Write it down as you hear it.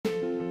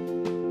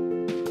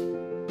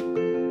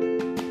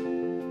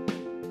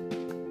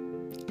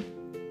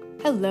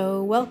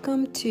Hello,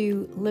 welcome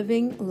to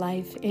Living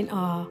Life in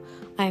Awe.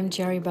 I'm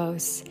Jerry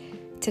Bose.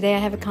 Today I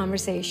have a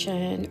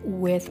conversation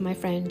with my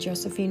friend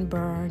Josephine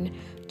Byrne.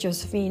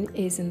 Josephine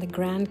is in the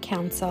Grand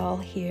Conseil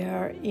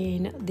here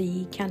in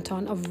the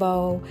Canton of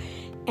Vaud,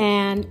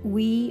 and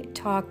we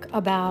talk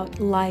about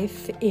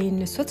life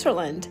in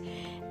Switzerland.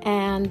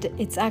 And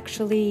it's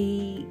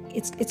actually,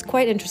 it's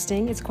quite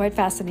interesting. It's quite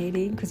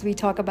fascinating because we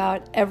talk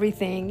about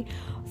everything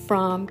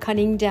from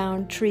cutting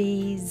down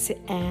trees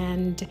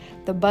and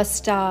the bus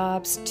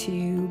stops to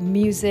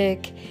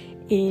music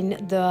in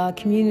the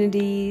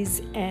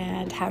communities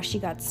and how she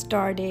got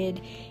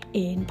started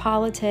in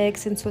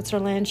politics in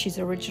Switzerland. She's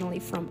originally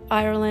from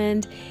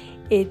Ireland.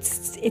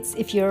 It's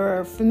if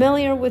you're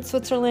familiar with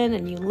Switzerland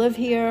and you live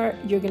here,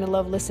 you're going to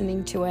love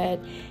listening to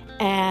it.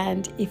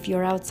 And if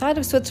you're outside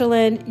of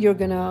Switzerland, you're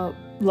going to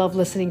love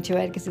listening to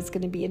it because it's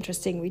going to be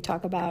interesting. We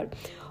talk about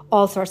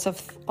all sorts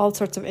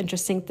of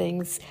interesting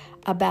things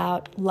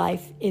about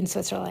life in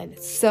Switzerland.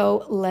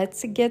 So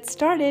let's get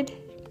started.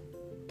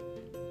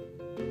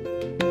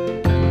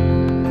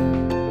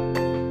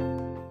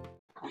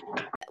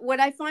 What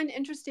I find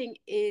interesting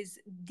is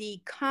the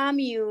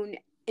commune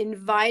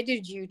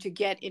invited you to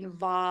get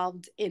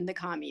involved in the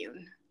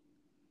commune,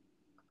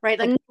 right?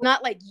 Like, it's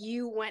not like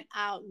you went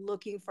out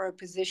looking for a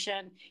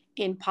position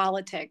in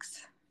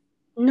politics.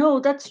 No,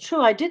 that's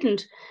true. I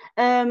didn't.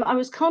 I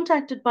was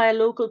contacted by a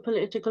local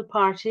political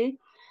party,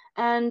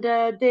 and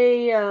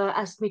they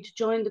asked me to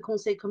join the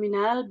Conseil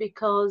communal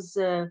because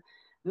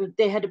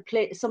they had a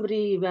place.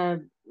 Somebody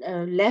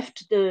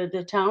left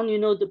the town. You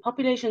know, the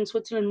population in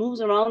Switzerland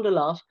moves around a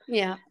lot.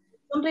 Yeah.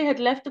 Somebody had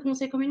left the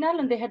Conseil communal,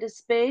 and they had a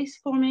space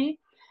for me,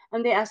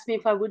 and they asked me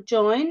if I would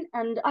join,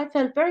 and I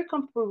felt very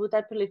comfortable with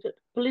that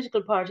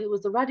political party. It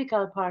was the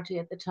Radical Party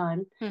at the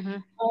time, Mm-hmm.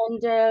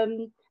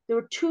 and there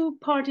were two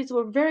parties that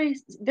were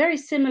very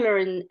similar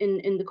in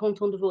the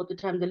Canton of Vaud at the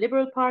time. The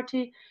Liberal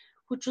Party,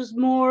 which was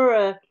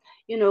more,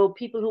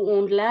 people who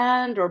owned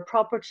land or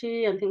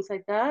property and things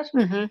like that.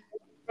 Mm-hmm.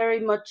 Very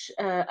much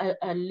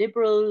a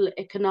liberal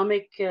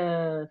economic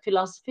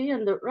philosophy,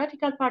 and the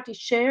Radical Party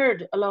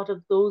shared a lot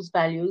of those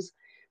values,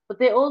 but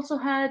they also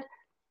had,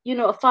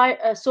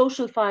 a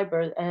social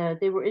fiber.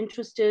 They were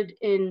interested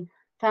in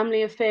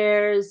family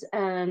affairs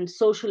and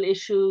social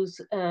issues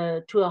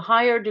to a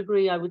higher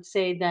degree, I would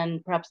say,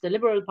 than perhaps the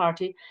Liberal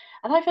Party.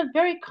 And I felt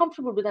very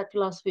comfortable with that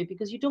philosophy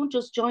because you don't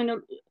just join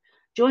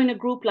a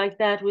group like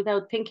that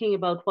without thinking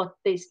about what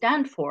they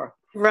stand for.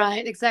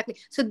 Right, exactly.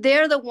 So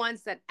they're the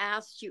ones that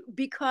asked you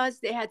because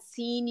they had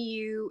seen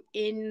you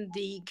in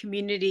the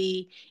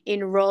community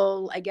in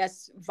Rolle, I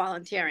guess,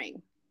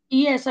 volunteering.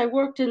 Yes, I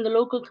worked in the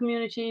local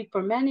community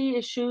for many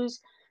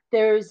issues.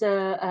 There's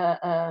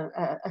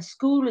a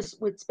school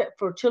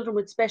for children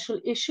with special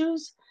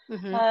issues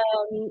Mm-hmm.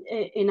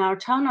 in our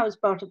town. I was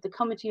part of the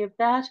committee of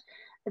that.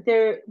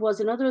 There was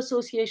another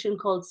association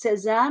called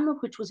Sesame,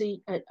 which was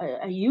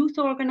a youth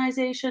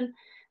organization.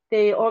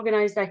 They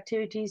organized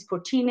activities for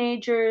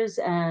teenagers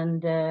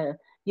and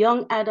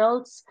young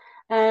adults,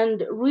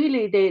 and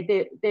really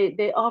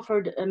they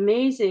offered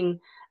amazing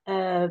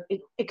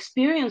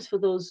experience for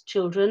those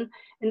children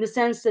in the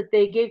sense that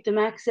they gave them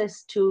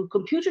access to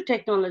computer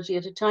technology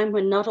at a time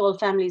when not all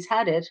families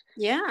had it.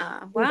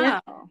 Yeah. In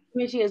that Wow.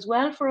 committee as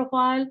well for a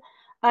while.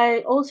 I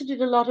also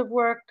did a lot of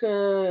work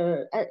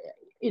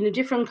in a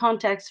different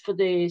context for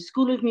the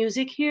School of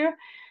Music here.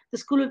 The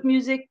School of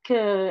Music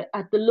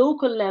at the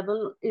local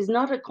level is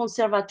not a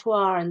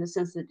conservatoire in the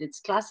sense that it's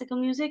classical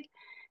music.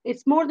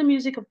 It's more the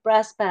music of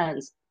brass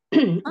bands,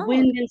 Oh,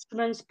 wind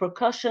instruments,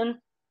 percussion,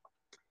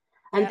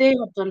 and yeah. they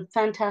have done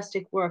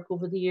fantastic work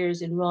over the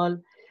years in Rolle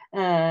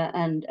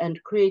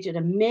and created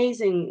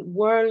amazing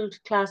world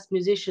class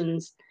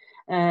musicians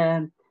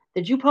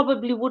that you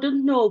probably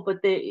wouldn't know,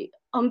 but they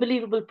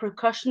unbelievable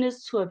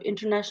percussionists who have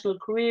international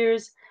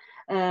careers.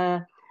 Uh,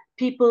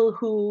 People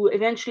who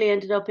eventually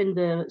ended up in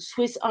the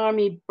Swiss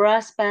Army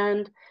brass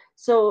band.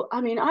 So, I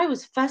mean, I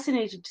was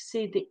fascinated to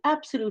see the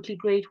absolutely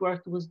great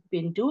work that was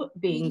being done.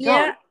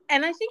 Yeah.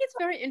 And I think it's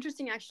very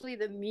interesting, actually,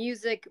 the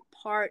music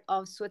part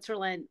of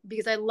Switzerland,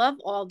 because I love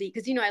all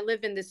because, I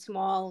live in this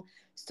small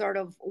sort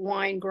of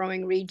wine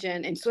growing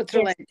region in Yes.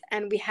 Switzerland,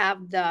 and we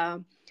have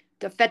the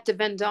Fête de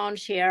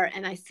Vendange here,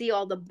 and I see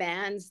all the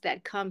bands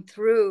that come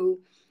through.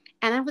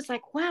 And I was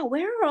like, wow,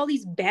 where are all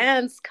these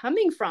bands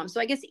coming from? So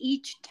I guess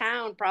each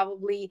town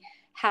probably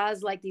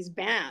has like these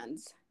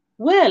bands.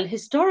 Well,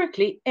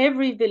 historically,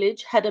 every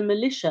village had a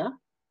militia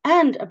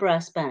and a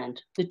brass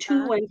band. The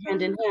two Ah, went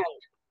hand in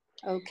hand.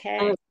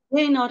 okay.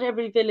 Today, not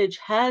every village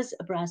has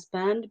a brass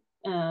band,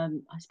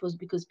 I suppose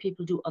because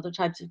people do other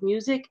types of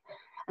music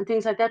and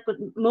things like that. But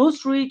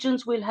most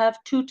regions will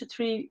have two to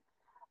three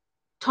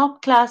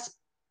top class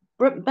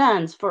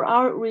bands. For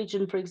our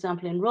region, for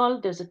example, in Rolle,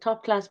 there's a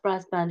top class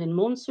brass band in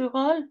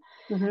Mont-sur-Rolle,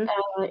 Mm-hmm.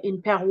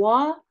 in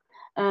Perrois,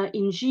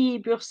 in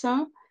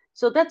Gilly-Bursin.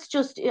 So that's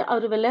just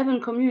out of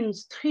 11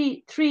 communes,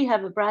 three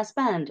have a brass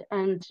band,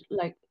 and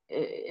like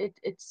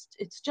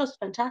it's just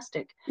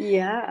fantastic.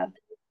 Yeah.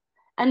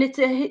 And it's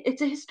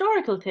a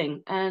historical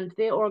thing, and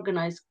they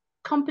organize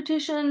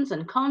competitions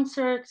and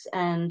concerts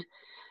and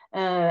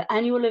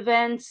annual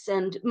events.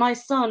 And my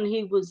son,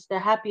 he was the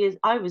happiest.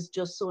 I was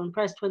just so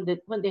impressed when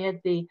they had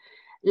the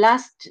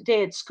last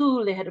day at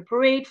school. They had a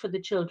parade for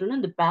the children,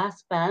 and the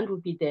bass band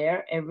would be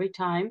there every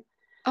time.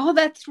 Oh,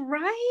 that's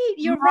right.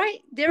 You're March right.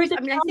 There through is, the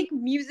I mean, I town, think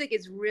music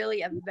is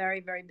really a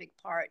very, very big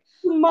part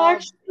of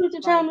march through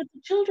the town life. with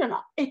the children.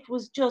 It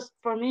was just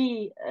for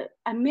me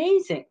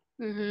amazing.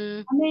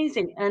 Hmm.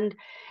 Amazing. And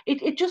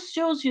it just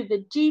shows you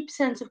the deep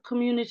sense of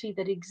community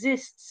that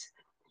exists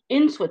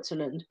in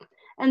Switzerland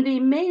and the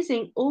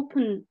amazing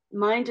open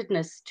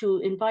mindedness to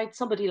invite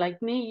somebody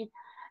like me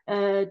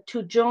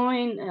to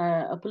join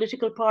a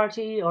political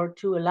party or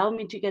to allow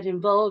me to get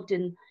involved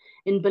in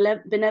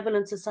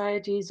benevolent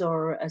societies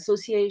or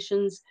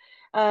associations.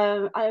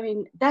 I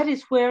mean, that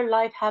is where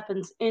life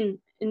happens in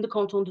the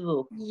Canton de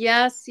Vaud.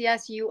 Yes,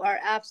 yes, you are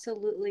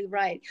absolutely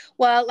right.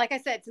 Well, like I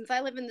said, since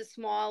I live in the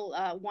small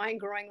wine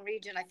growing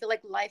region, I feel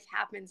like life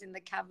happens in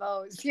the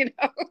cavos, you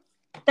know?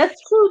 That's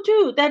true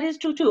too. That is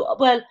true too.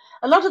 Well,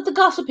 a lot of the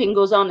gossiping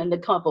goes on in the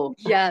Cabo,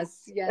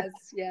 Yes, yes,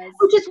 yes.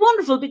 which is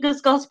wonderful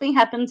because gossiping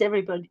happens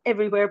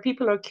everywhere.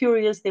 People are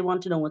curious; they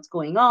want to know what's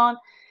going on,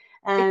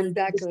 and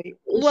this Exactly.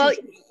 Well,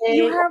 issues of the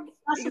you day. have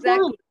Pass it on.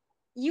 exactly.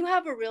 You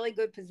have a really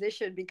good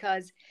position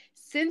because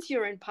since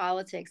you're in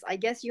politics, I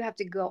guess you have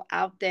to go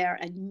out there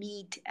and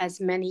meet as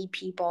many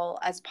people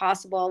as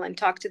possible and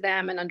talk to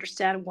them and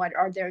understand what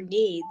are their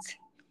needs.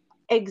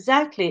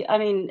 Exactly. I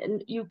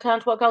mean, you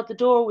can't walk out the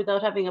door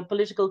without having a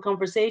political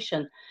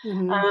conversation.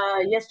 Hmm.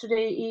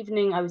 Yesterday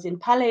evening, I was in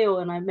Paleo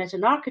and I met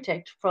an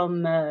architect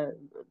from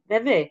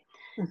Vevey,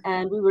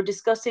 and we were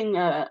discussing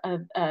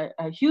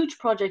a huge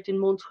project in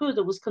Montreux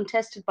that was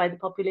contested by the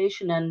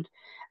population, and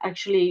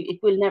actually, it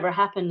will never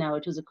happen now.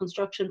 It was a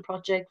construction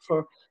project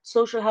for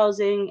social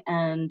housing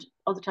and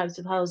other types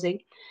of housing.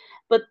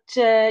 But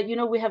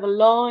we have a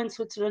law in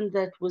Switzerland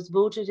that was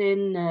voted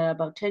in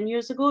about 10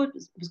 years ago. It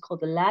was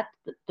called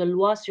the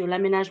Loi sur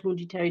l'aménagement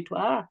du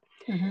territoire.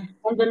 Hmm.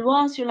 And the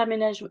Loi sur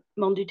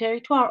l'aménagement du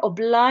territoire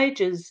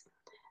obliges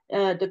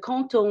the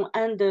canton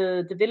and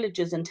the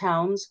villages and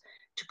towns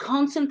to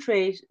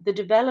concentrate the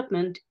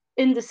development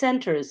in the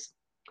centres.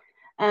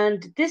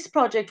 And this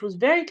project was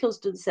very close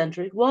to the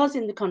centre. It was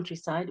in the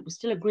countryside. It was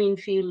still a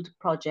greenfield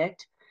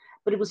project,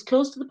 but it was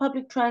close to the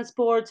public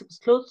transports. It was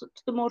close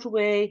to the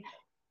motorway.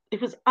 It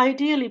was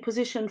ideally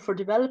positioned for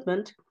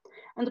development,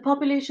 and the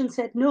population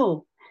said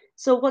no.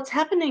 So what's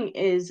happening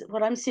is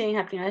what I'm seeing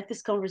happening. I had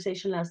this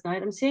conversation last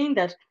night. I'm seeing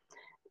that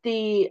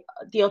the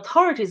the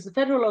authorities, the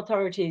federal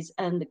authorities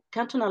and the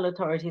cantonal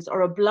authorities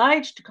are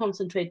obliged to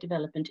concentrate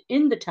development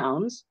in the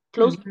towns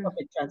close to Hmm.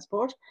 public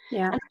transport,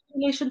 Yeah. and the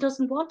population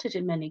doesn't want it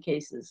in many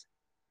cases.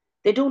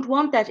 They don't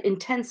want that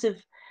intensive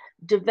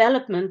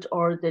development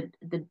or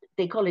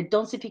they call it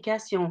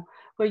densification,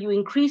 where you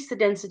increase the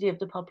density of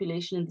the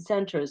population in the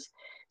centers.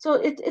 So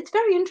it's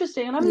very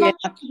interesting, and I'm Yeah. not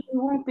sure that we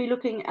won't be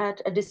looking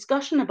at a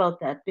discussion about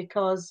that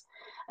because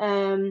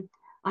um,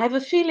 I have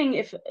a feeling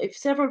if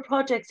several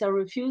projects are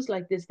refused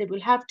like this, they will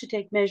have to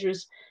take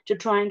measures to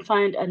try and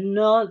find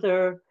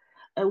another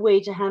way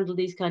to handle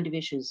these kind of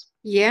issues.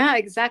 Yeah,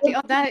 exactly.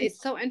 Oh, that is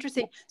so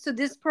interesting. So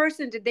this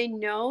person, did they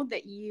know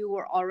that you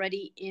were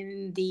already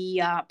in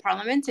the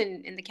parliament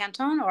in the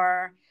canton,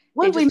 or they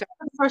Well, we just met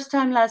for the first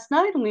time last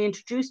night and we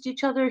introduced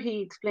each other.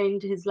 He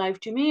explained his life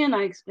to me and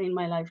I explained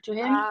my life to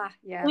him. So,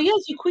 yeah.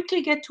 yes, you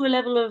quickly get to a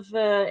level of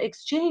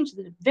exchange,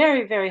 the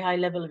very, very high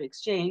level of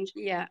exchange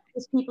Yeah.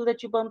 with people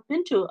that you bump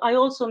into. I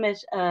also met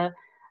a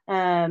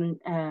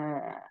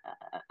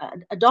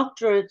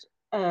doctorate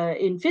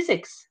in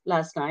physics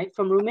last night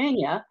from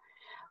Romania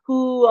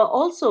who are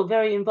also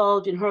very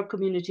involved in her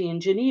community in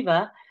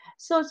Geneva.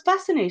 So it's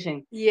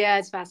fascinating. Yeah,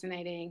 it's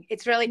fascinating.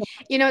 It's really,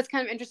 it's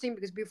kind of interesting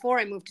because before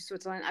I moved to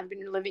Switzerland, I've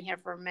been living here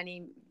for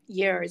many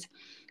years.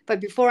 But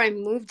before I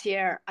moved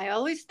here, I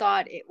always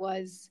thought it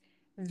was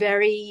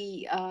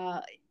very,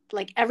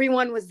 like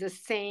everyone was the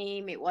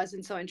same. It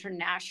wasn't so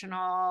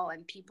international,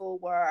 and people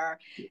were,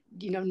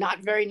 not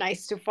very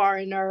nice to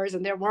foreigners,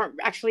 and there weren't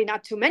actually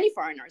not too many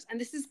foreigners.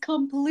 And this is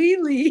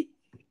completely,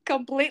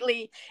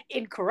 completely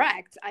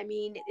incorrect. I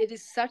mean, it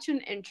is such an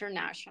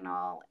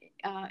international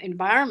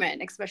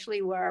environment,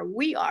 especially where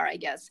we are, I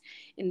guess,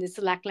 in this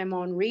Lac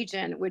Leman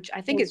region, which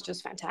I think is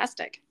just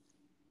fantastic.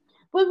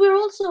 Well, we're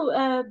also,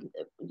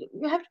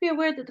 you have to be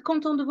aware that the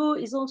Canton de Vaud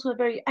is also a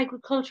very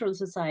agricultural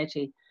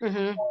society.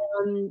 Hmm.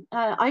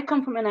 I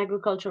come from an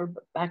agricultural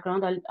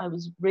background. I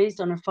was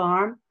raised on a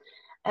farm,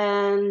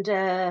 and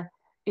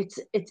it's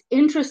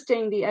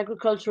interesting. The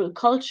agricultural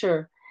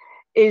culture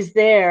is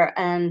there,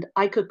 and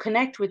I could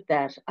connect with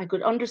that. I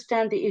could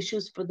understand the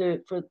issues for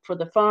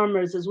the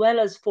farmers as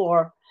well as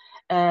for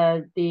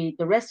the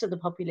rest of the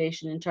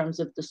population in terms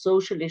of the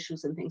social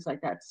issues and things like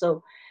that.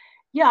 So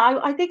yeah,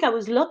 I think I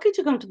was lucky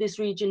to come to this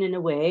region in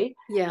a way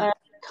Yeah.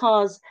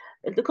 because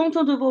the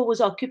Canton de Vaud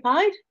was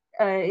occupied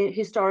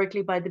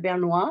historically by the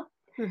Bernois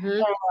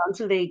Hmm.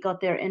 until they got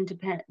the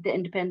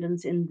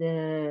independence in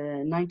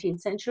the 19th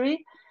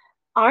century.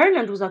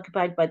 Ireland was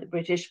occupied by the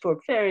British for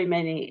very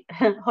many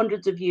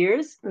hundreds of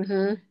years.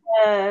 Hmm.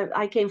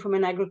 I came from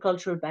an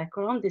agricultural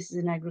background. This is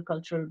an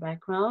agricultural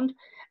background.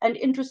 And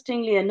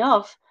interestingly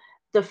enough,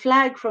 the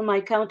flag from my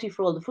county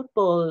for all the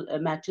football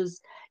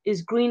matches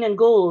is green and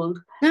gold.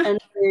 And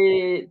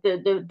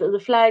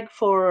the flag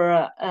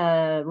for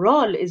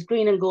Rolle is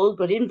green and gold,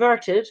 but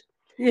inverted.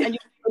 Yeah. And you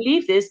can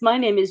believe this, my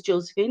name is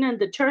Josephine, and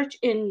the church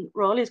in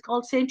Rolle is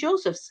called St.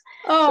 Joseph's.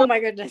 Oh So my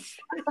goodness.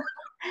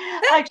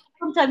 I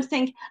sometimes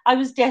think I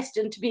was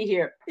destined to be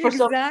here for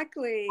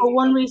Exactly.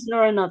 one reason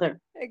or another.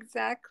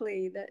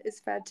 Exactly. That is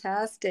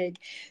fantastic.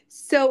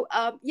 So,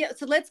 yeah.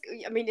 So let's.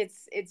 I mean,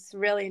 it's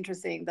really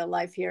interesting the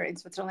life here in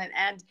Switzerland,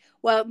 and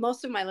well,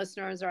 most of my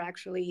listeners are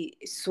actually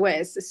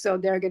Swiss, so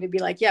they're going to be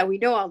like, "Yeah, we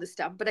know all this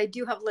stuff." But I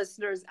do have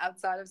listeners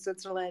outside of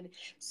Switzerland,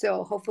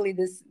 so hopefully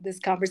this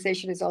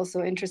conversation is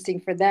also interesting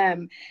for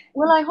them.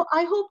 Well,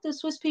 I hope the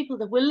Swiss people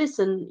that will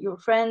listen, your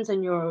friends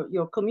and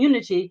your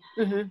community,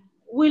 Hmm.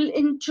 will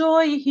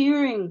enjoy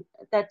hearing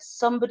that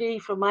somebody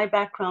from my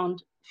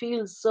background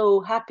feels so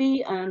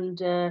happy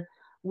and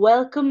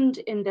welcomed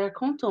in their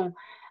canton,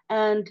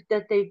 and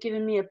that they've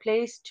given me a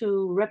place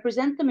to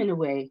represent them in a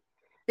way.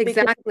 Because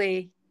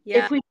Exactly.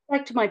 Yeah. if we go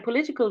back to my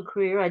political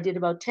career, I did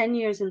about 10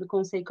 years in the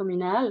Conseil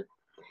communal.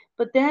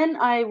 But then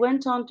I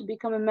went on to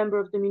become a member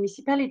of the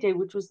municipality,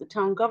 which was the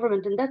town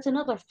government, and that's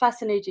another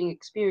fascinating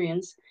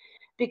experience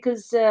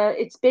because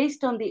it's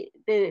based on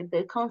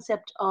the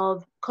concept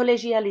of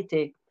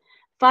collegiality.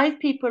 Five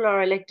people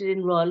are elected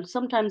in Roll.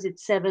 Sometimes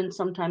it's seven,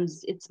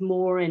 sometimes it's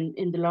more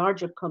in the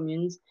larger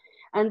communes,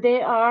 and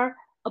they are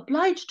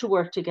obliged to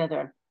work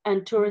together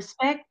and to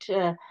respect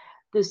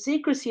the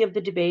secrecy of the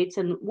debates.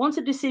 And once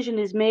a decision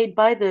is made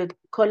by the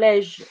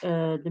collège,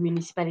 the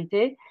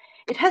municipality,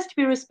 it has to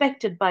be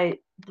respected by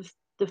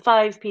the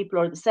five people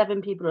or the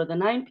seven people or the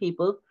nine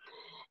people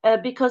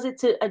because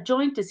it's a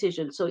joint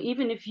decision. So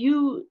even if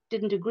you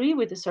didn't agree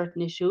with a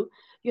certain issue,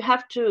 you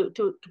have to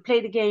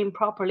play the game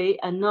properly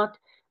and not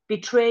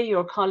betray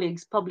your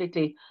colleagues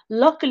publicly.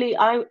 Luckily,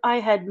 I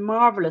had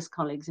marvelous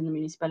colleagues in the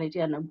municipality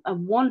and a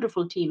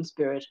wonderful team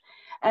spirit.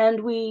 And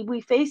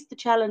we faced the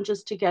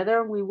challenges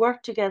together. We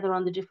worked together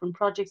on the different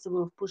projects that we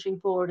were pushing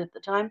forward at the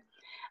time.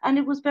 And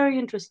it was very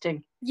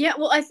interesting. Yeah,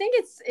 well, I think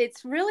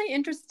it's really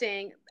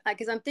interesting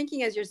because I'm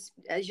thinking as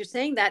you're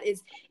saying that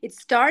is it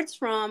starts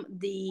from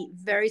the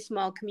very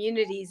small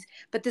communities,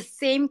 but the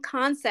same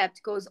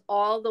concept goes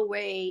all the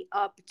way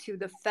up to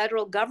the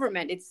federal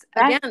government. It's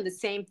That, again the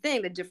same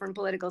thing. The different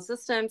political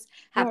systems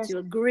have yes, to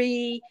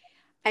agree.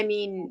 I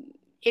mean,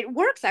 it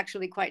works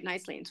actually quite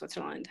nicely in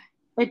Switzerland.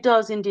 it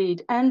does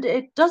indeed. And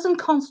it doesn't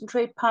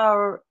concentrate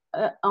power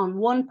on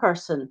one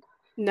person.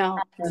 No,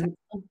 exactly.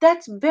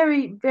 That's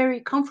very, very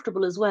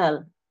comfortable as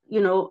well.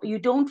 You know, you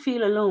don't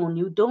feel alone.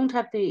 You don't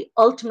have the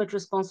ultimate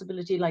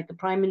responsibility like the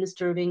Prime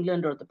Minister of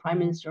England or the Prime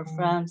Minister of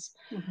France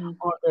Hmm.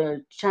 or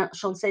the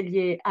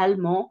Chancelier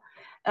Allemand.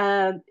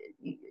 Um,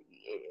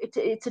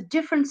 it's a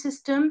different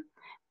system,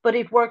 but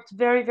it works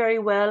very, very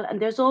well. And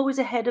there's always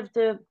a head of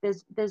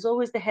there's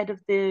always the head of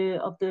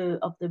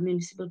the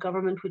municipal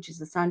government, which is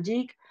the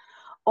syndic,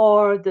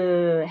 or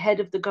the head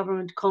of the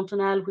government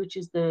cantonal, which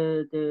is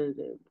the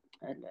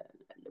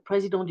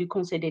president du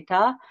Conseil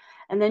d'État,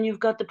 and then you've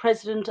got the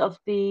president of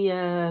the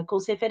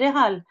Conseil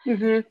fédéral,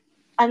 Hmm.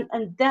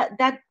 and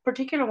that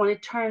particular one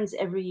it turns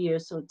every year,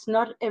 so it's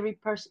not every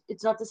person,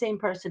 it's not the same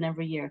person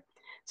every year,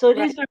 so it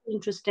is Right. very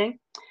interesting.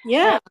 And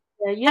Yeah.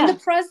 And the yeah,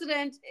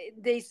 president,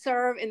 they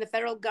serve in the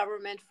federal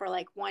government for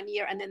like 1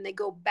 year and then they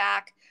go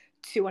back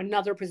to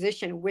another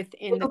position they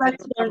within the go back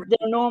federal to their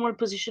government. normal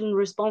position,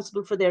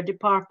 responsible for their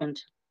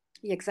department.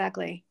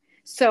 Exactly.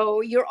 So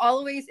you're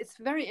always, it's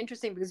very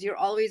interesting because you're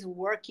always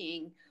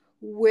working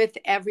with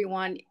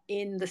everyone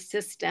in the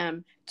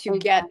system to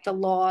get Exactly. the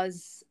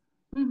laws,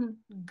 Mhm.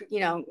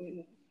 you know,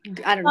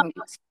 I don't Well,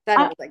 know, I,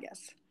 settled, I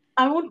guess.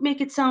 I won't make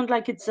it sound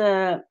like it's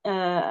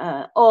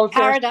all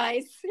fair.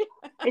 Paradise.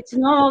 It's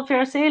not all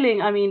fair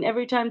sailing. I mean,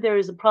 every time there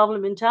is a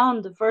problem in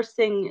town, the first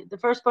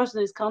person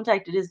who's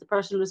contacted is the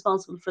person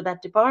responsible for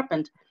that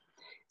department.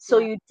 So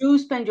Yeah. you do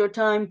spend your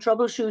time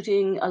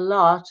troubleshooting a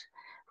lot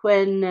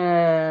when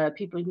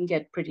people can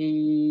get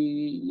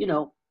pretty,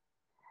 Yeah.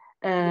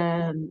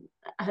 um,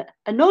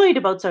 annoyed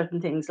about certain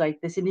things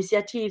like this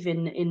initiative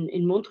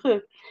in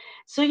Montreux.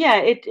 So yeah,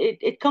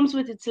 it comes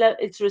with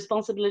its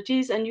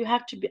responsibilities, and you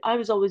have to be. I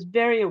was always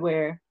very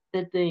aware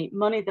that the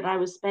money that I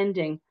was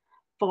spending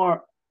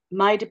for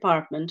my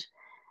department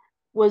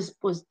was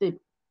the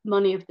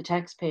money of the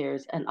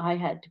taxpayers, and I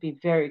had to be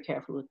very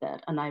careful with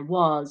that, and I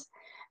was,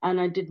 and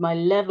I did my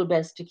level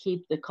best to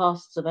keep the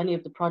costs of any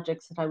of the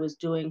projects that I was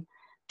doing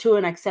to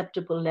an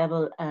acceptable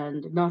level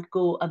and not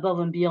go above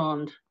and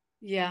beyond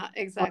Yeah, or,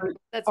 exactly.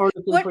 That's or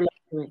looking for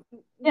luxury.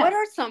 what Yeah.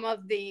 are some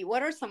of the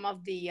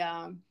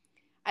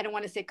I don't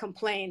want to say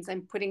complaints,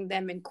 I'm putting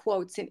them in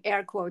quotes, in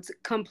air quotes,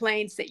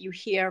 complaints that you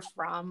hear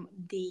from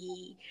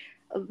the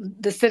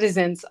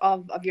citizens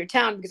of your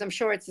town, because I'm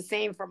sure it's the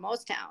same for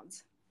most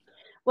towns.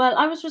 Well,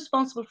 I was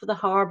responsible for the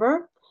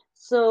harbour.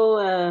 So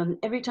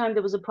every time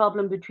there was a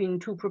problem between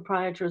two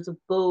proprietors of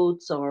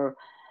boats or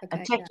a Okay,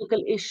 yeah.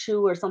 technical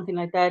issue or something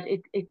like that,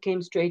 it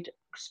came straight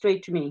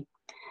to me.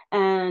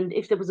 And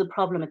if there was a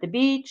problem at the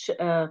beach,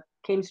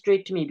 came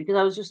straight to me because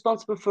I was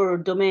responsible for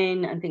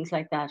domain and things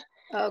like that.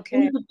 One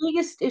Okay. of the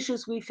biggest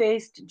issues we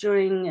faced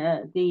during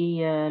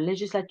the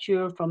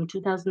legislature from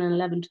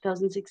 2011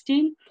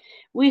 2016,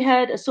 we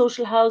had a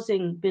social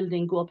housing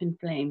building go up in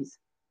flames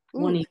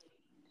one Ooh. evening.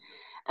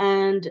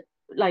 And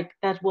like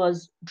that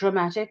was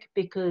dramatic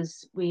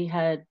because we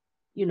had,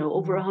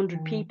 over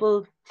 100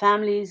 people,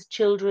 families,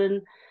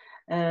 children,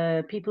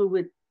 people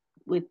with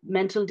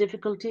mental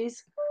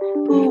difficulties,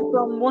 Mhm. who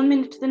from one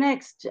minute to the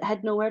next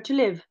had nowhere to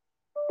live.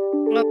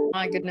 Oh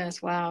my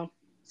goodness. Wow.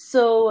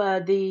 So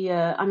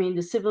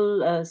the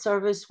civil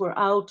service were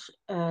out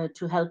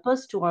to help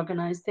us to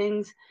organize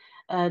things.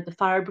 The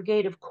fire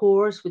brigade, of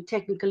course, with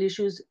technical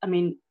issues. I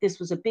mean, this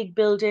was a big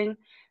building.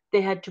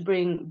 They had to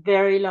bring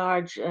very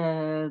large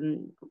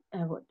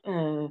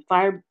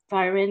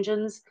fire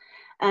engines.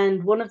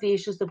 And one of the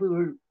issues that we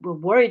were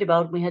worried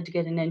about, we had to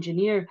get an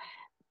engineer.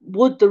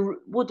 Would the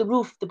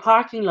roof, the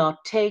parking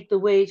lot, take the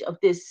weight of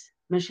this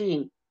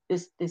machine,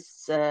 this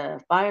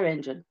fire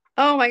engine?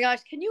 Oh my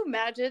gosh, can you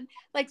imagine?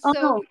 Like, Oh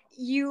so no,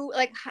 you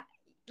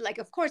like,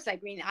 of course, I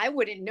mean, I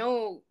wouldn't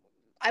know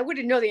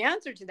the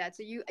answer to that.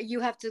 So you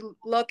have to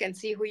look and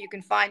see who you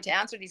can find to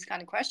answer these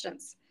kind of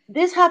questions.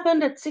 this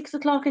happened at 6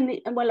 o'clock in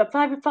the well, at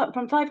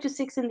from 5 to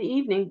 6 in the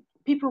evening.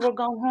 People were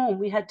gone home.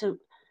 We had to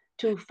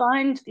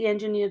find the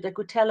engineer that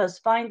could tell us,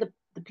 find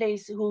the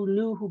place who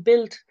knew who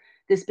built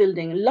this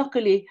building.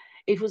 Luckily,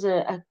 it was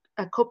a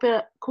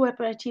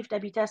cooperative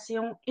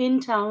d'habitation in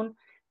town.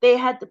 They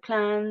had the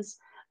plans.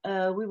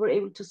 We were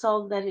able to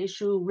solve that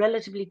issue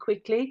relatively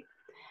quickly.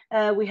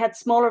 We had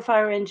smaller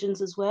fire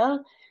engines as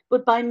well.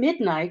 But by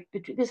midnight,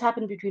 this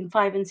happened between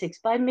 5 and 6.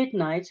 By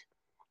midnight,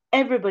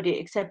 everybody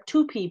except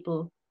two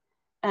people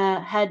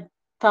had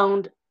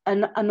found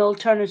an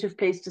alternative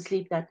place to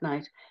sleep that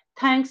night,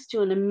 thanks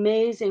to an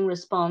amazing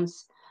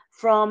response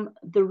from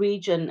the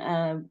region.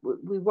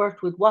 We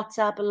worked with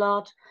WhatsApp a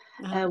lot,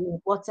 Uh-huh.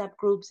 with WhatsApp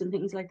groups and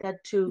things like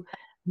that to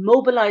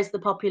mobilize the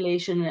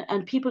population.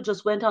 And people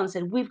just went on and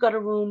said, "We've got a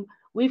room,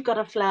 we've got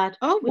a flat,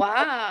 Oh we've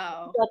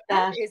wow, got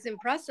that that." is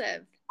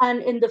impressive. And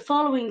in the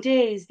following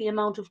days, the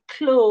amount of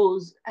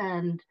clothes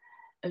and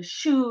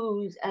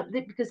shoes,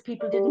 because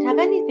people didn't have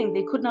anything,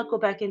 they could not go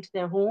back into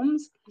their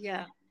homes.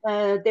 Yeah,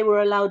 They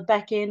were allowed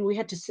back in. We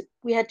had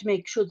to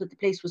make sure that the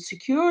place was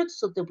secured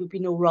so there would be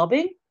no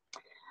robbing.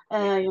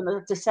 yeah,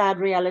 That's a sad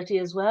reality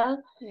as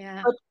well.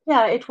 yeah. But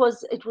yeah, it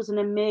was an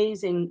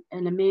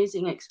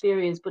amazing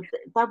experience. But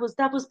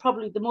that was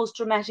probably the most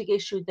dramatic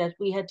issue that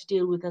we had to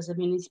deal with as a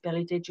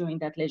municipality during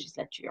that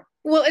legislature.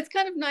 Well, it's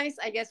kind of nice,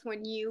 I guess,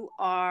 when you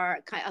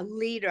are kind of a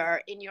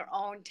leader in your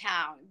own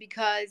town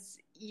because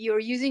you're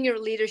using your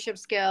leadership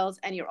skills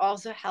and you're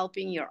also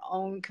helping your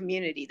own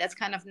community. That's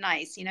kind of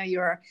nice.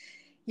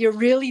 You're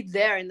really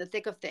there in the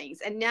thick of things.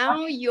 And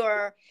now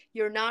you're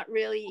not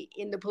really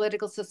in the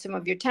political system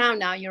of your town.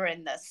 Now you're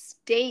in the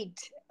state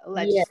Yes.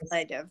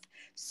 legislative.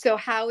 So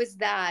how is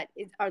that?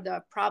 Are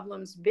the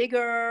problems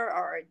bigger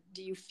or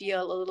do you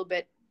feel a little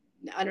bit,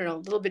 I don't know,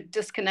 a little bit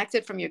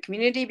disconnected from your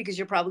community because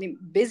you're probably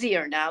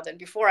busier now than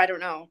before? I don't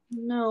know.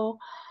 No.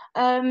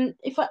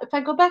 If I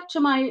go back to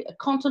my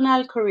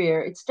cantonal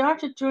career, it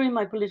started during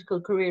my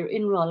political career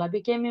in Rolle. I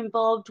became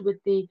involved with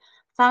the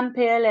Femme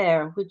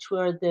PLR, which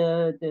were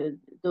the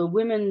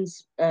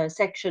women's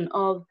section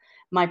of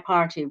my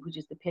party, which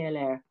is the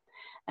PLR.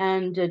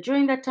 And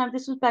during that time,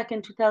 this was back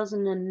in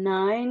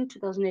 2009,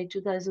 2008,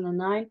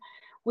 2009,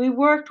 we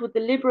worked with the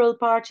Liberal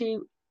Party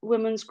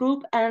Women's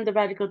Group and the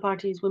Radical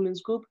Party's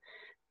Women's Group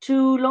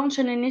to launch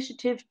an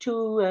initiative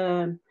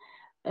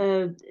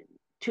uh,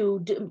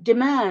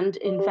 demand,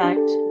 in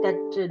fact, that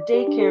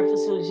daycare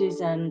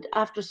facilities and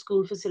after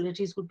school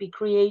facilities would be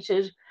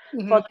created for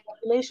Hmm. the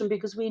population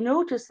because we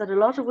noticed that a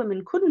lot of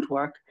women couldn't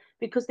work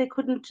because they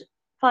couldn't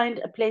find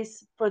a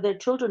place for their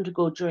children to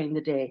go during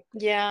the day.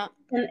 Yeah.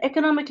 And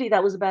economically,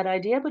 that was a bad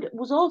idea, but it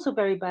was also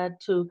very bad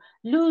to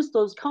lose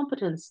those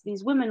competence,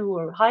 these women who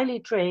were highly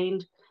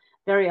trained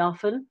very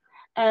often,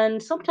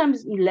 and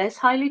sometimes less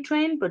highly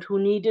trained, but who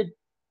needed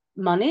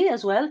money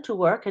as well to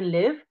work and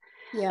live.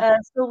 Yeah.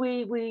 So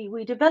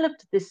we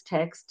developed this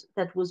text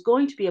that was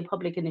going to be a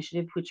public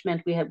initiative, which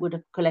meant would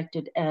have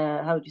collected,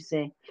 how do you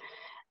say,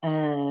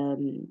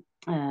 um,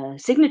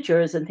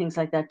 signatures and things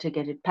like that to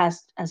get it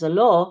passed as a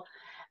law.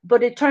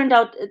 But it turned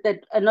out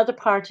that another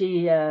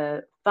party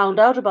found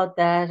out about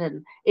that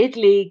and it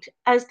leaked,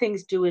 as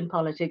things do in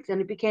politics, and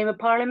it became a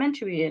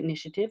parliamentary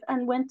initiative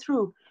and went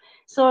through.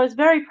 So I was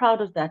very proud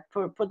of that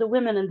for the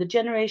women and the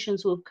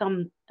generations who have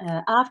come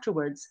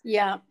afterwards.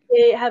 Yeah.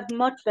 They have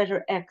much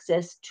better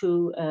access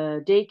to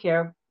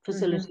daycare Hmm.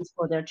 facilities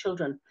for their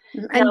children.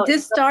 And Now,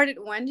 this started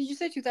when did you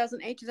say?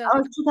 2008,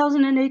 2000?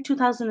 2008,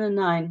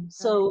 2009.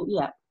 So,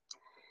 yeah.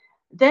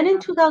 Then in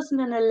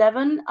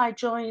 2011, I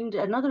joined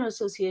another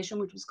association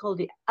which was called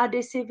the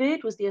ADCV.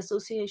 It was the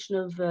Association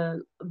of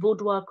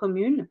Vaudois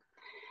Communes.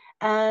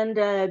 And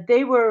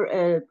they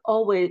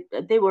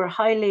were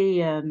highly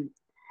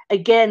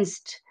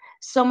against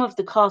some of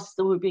the costs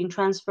that were being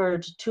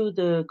transferred to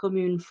the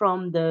commune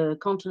from the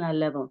cantonal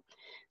level.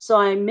 So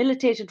I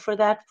militated for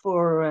that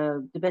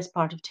for the best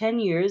part of 10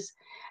 years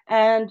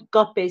and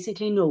got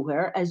basically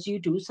nowhere, as you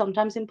do.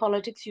 Sometimes in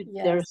politics,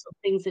 there are Yes. some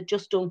things that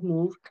just don't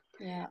move.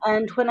 Yeah.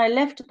 And when I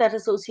left that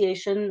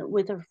association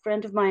with a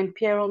friend of mine,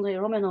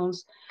 Pierre-André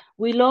Romanons,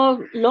 we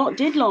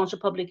did launch a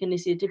public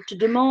initiative to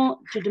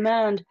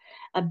demand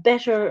a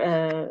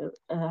better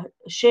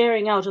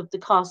sharing out of the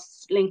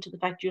costs linked to the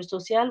facture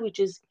social, which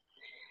is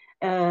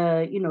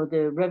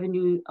the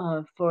revenue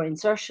for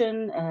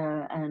insertion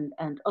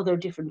and other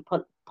different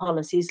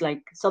policies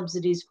like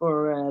subsidies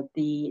for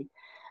the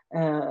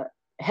uh,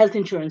 health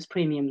insurance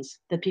premiums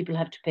that people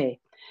have to pay.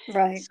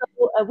 Right.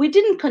 So we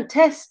didn't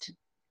contest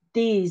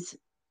these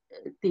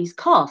these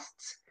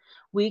costs.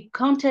 We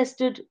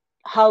contested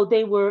how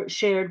they were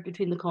shared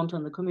between the canton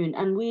and the commune,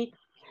 and we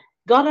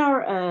got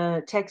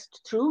our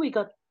text through. We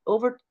got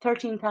over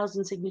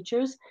 13,000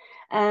 signatures,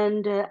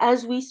 and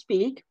as we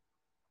speak,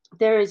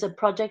 there is a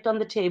project on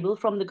the table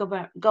from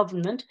the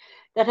government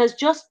that has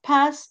just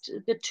passed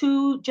the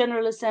two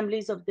general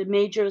assemblies of the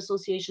major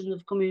associations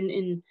of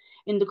communes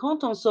in the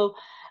canton. So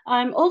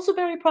I'm also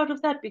very proud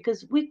of that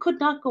because we could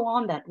not go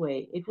on that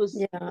way.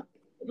 Yeah.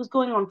 It was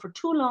going on for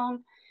too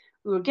long.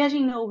 We were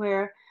getting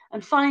nowhere.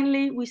 And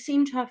finally, we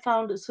seem to have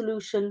found a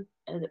solution.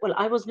 Well,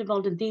 I wasn't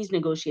involved in these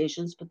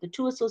negotiations, but the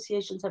two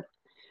associations have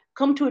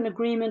come to an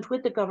agreement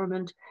with the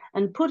government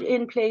and put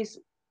in place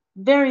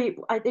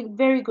I think,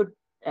 very good,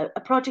 a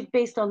project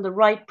based on the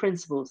right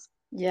principles.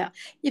 Yeah.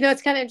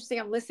 It's kind of interesting.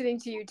 I'm listening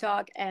to you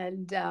talk,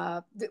 and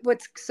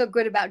what's so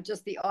good about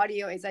just the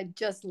audio is I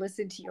just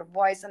listen to your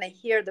voice and I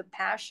hear the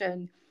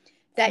passion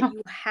that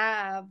you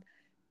have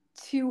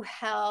to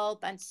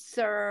help and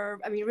serve.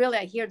 I mean, really,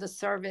 I hear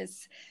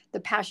the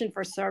passion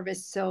for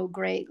service so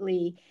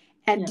greatly.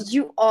 And Yeah. did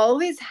you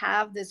always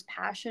have this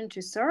passion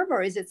to serve,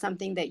 or is it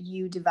something that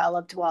you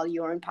developed while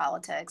you were in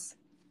politics?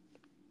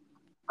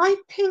 I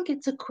think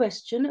it's a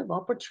question of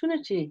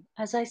opportunity.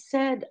 As I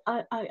said,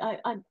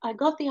 I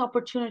got the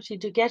opportunity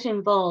to get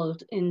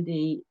involved in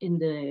the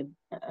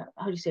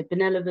how do you say,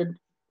 benevolent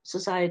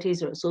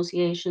societies or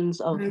associations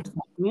of Mhm.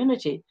 my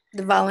community,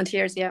 The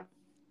volunteers, yeah.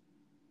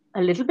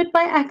 a little bit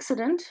by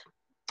accident,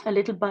 a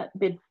little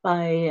bit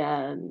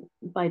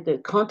by the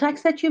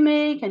contacts that you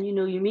make, and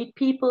you meet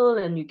people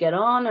and you get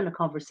on and a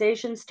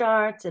conversation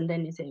starts, and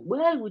then you say,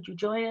 well, would you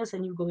join us?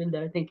 And you go in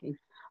there thinking,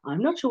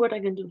 I'm not sure what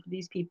I can do for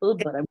these people,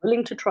 but I'm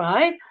willing to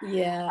try.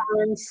 Yeah.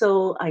 And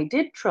so I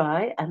did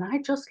try, and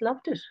I just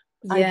loved it.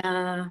 I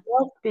Yeah.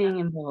 loved being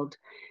involved.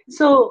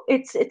 So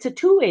it's a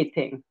two-way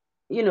thing.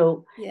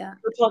 Yeah.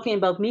 We're talking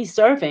about me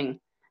serving,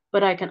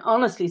 but I can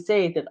honestly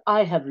say that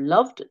I have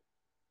loved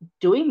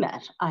doing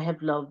that. I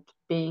have loved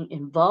being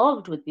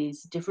involved with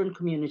these different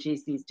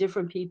communities, these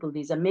different people,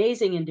 these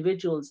amazing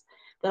individuals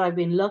that I've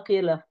been lucky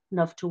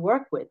enough to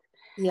work with.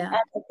 Yeah. And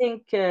I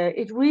think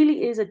it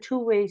really is a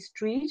two-way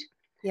street,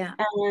 Yeah.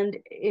 and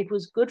it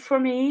was good for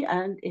me.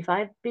 And if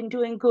I've been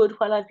doing good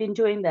while I've been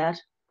doing that,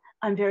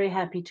 I'm very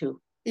happy too.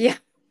 Yeah.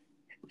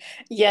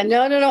 Yeah,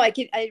 no.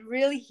 I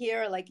really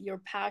hear like your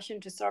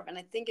passion to serve, and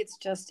I think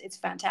it's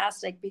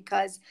fantastic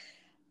because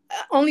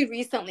only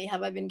recently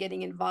have I been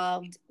getting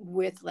involved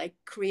with like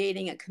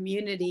creating a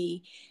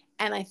community.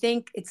 And I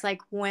think it's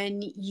like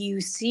when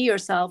you see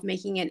yourself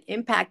making an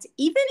impact,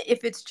 even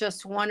if it's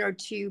just one or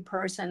two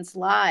persons'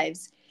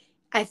 lives,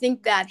 I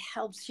think that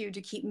helps you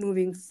to keep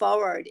moving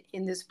forward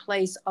in this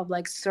place of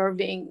like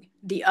serving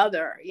the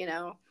other.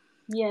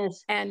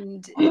 Yes.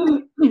 And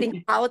I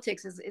think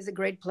politics is a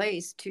great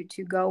place to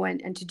go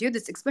and to do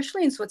this,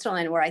 especially in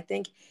Switzerland, where I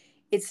think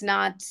it's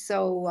not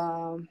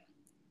so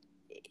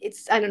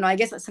it's I don't know, I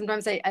guess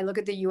sometimes I look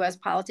at the US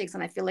politics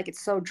and I feel like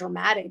it's so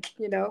dramatic,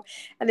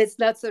 and it's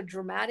not so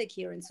dramatic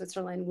here in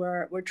Switzerland,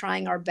 where we're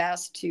trying our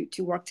best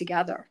to work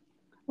together.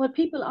 Well,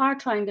 people are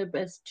trying their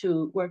best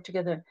to work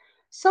together.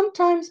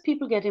 Sometimes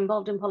people get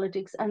involved in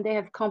politics and they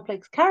have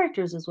complex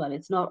characters as well.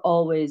 It's not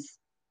always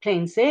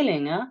plain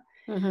sailing, huh?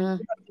 Hmm. You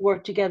have to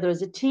work together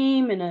as a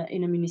team in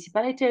a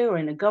municipality or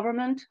in a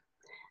government.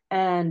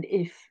 And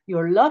if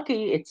you're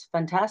lucky, it's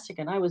fantastic.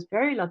 And I was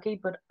very lucky,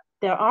 but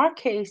there are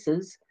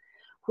cases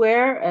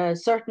where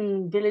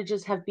certain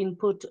villages have been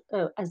put,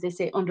 as they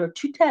say, under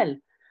tutelle,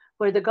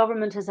 where the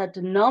government has had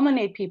to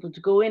nominate people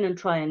to go in and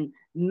try and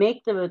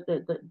make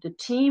the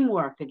team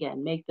work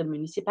again, make the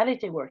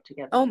municipality work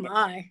together Oh again.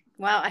 my,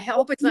 wow, I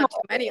hope it's No, not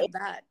too many of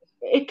that.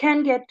 it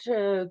can get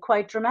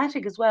quite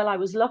dramatic as well. I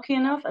was lucky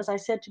enough, as I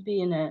said, to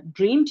be in a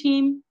dream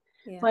team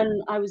Yeah.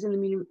 when I was in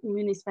the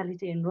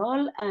municipality in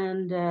Rolle,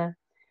 and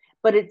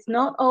but it's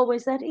not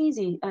always that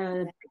easy.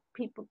 Yeah.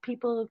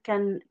 People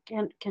can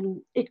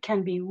it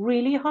can be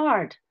really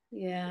hard.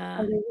 Yeah.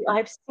 And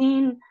I've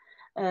seen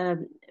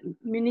um,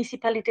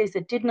 municipalities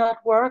that did not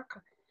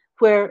work,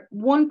 where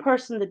one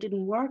person that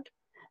didn't work,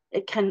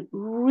 it can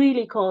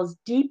really cause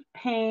deep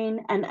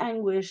pain and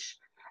anguish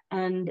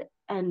and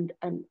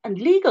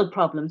legal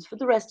problems for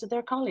the rest of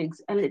their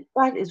colleagues. And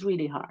that is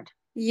really hard.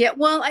 Yeah,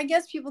 well, I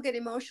guess people get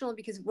emotional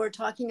because we're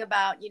talking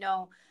about,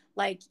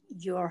 like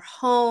your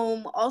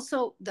home.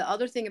 Also, the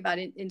other thing about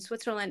it in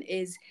Switzerland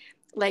is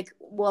like,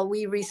 well,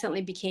 we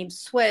recently became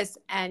Swiss,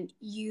 and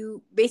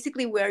you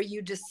basically where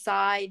you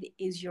decide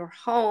is your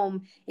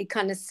home, it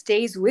kind of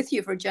stays with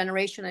you for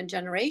generation and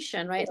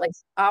generation, right? Like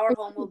Yes. our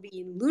home will be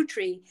in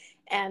Lutry,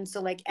 and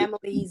so like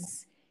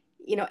Emily's,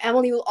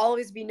 Emily will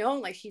always be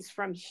known like she's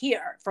from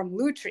here, from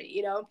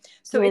Lutry,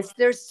 so Yes.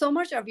 there's so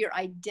much of your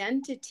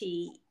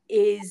identity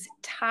is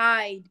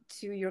tied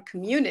to your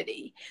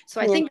community.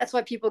 So I Yes. think that's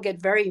why people get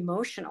very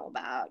emotional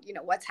about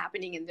what's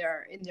happening in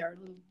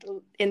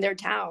their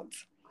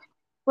towns.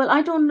 Well,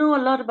 I don't know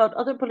a lot about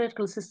other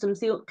political systems.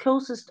 The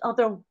closest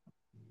other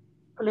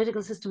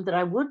political system that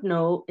I would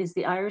know is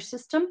the Irish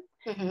system,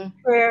 Hmm.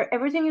 where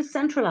everything is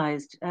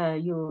centralized.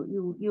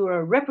 You are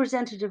a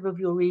representative of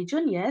your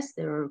region. Yes,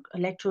 there are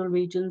electoral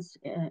regions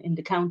in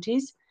the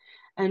counties,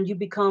 and you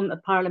become a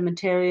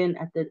parliamentarian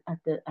at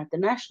the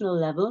national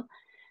level.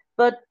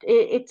 But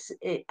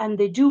and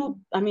they do.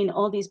 I mean,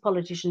 all these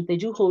politicians, they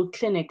do hold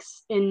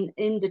clinics in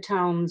the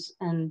towns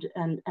and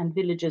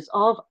villages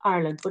of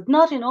Ireland, but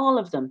not in all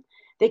of them.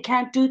 They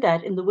can't do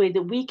that in the way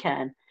that we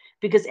can,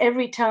 because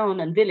every town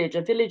and village,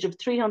 a village of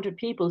 300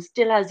 people,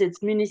 still has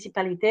its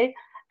municipality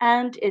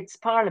and its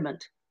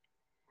parliament.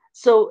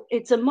 So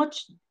it's a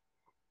much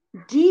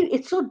deep.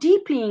 It's so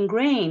deeply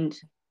ingrained.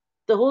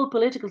 The whole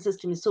political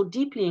system is so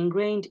deeply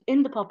ingrained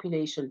in the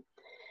population,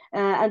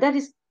 and that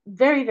is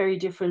very, very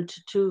different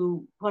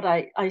to what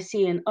I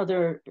see in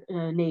other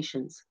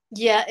nations.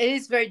 Yeah, it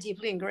is very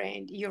deeply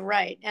ingrained. You're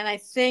right, and I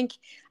think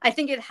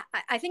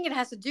it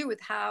has to do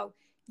with how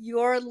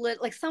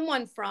like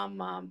someone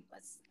from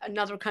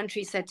another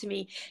country said to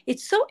me,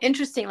 it's so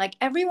interesting. Like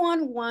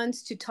everyone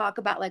wants to talk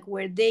about like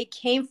where they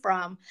came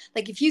from.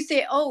 Like if you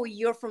say, "Oh,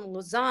 you're from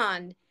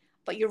Lausanne,"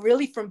 but you're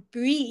really from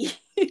Puy,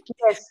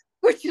 Yes.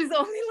 which is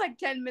only like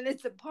 10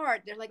 minutes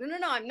apart. They're like, no, no,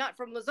 no, I'm not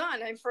from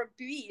Lausanne. I'm from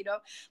Puy,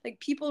 like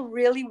people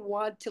really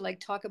want to like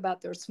talk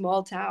about their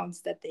small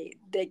towns that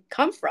they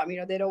come from.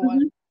 They don't want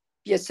to Mhm.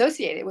 be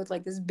associated with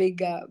like this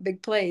big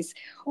place,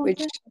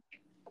 which Okay.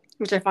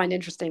 which I find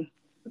interesting.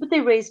 But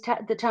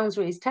the towns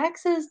raise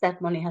taxes.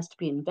 That money has to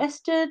be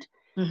invested.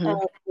 Hmm.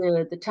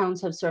 The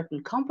towns have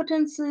certain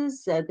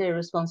competences. They're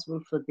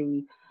responsible for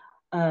the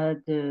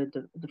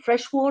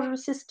freshwater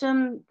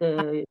system,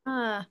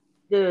 Ah,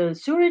 the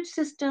sewerage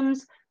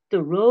systems,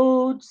 the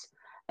roads,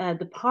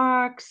 the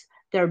parks,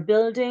 their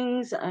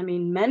buildings. I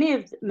mean, many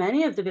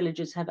of the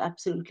villages have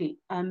absolutely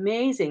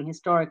amazing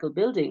historical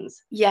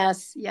buildings.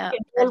 yes, yeah,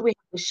 In Rolle, we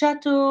have the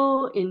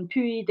chateau. In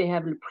Puy, they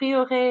have Le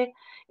Prieuré.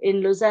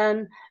 In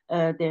Lausanne,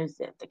 there's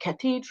the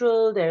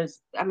cathedral.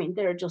 I mean,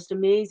 there are just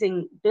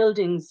amazing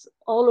buildings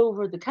all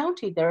over the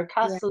county. There are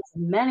yeah, castles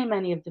in many,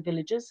 many of the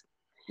villages,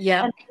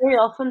 yeah, and very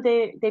often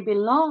they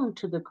belong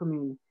to the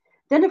commune.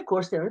 Then, of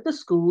course, there are the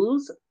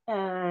schools.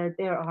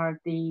 There are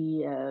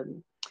the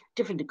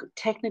different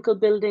technical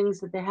buildings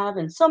that they have,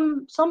 and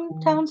some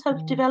towns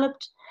have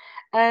developed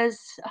as,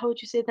 how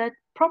would you say that,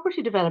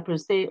 property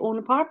developers. They own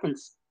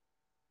apartments.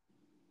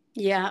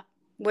 yeah.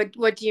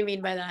 What do you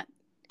mean by that?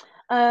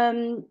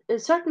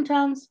 Certain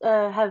towns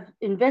have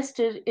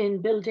invested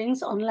in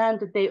buildings on land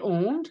that they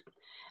owned,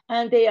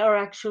 and they are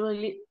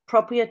actually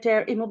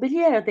propriétaire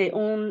immobilier. They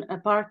own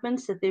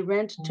apartments that they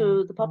rent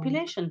to the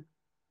population.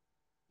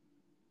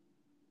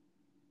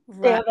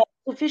 They Right. have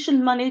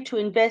sufficient money to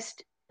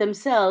invest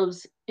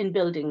themselves in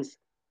buildings.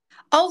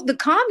 Oh, the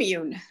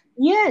commune.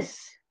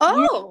 Yes,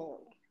 yes, Oh,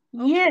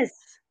 okay.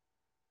 yes.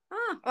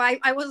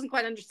 I wasn't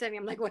quite understanding.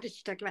 I'm like, what is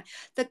she talking about?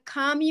 The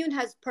commune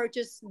has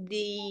purchased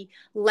the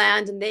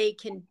land, and they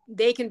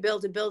can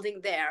build a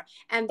building there.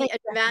 And the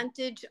Exactly.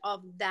 advantage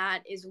of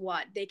that is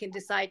what they can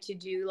decide to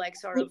do, like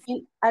sort The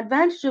of.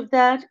 advantage of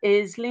that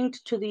is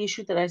linked to the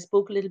issue that I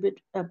spoke a little bit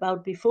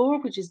about before,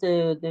 which is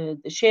the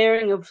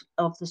sharing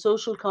of the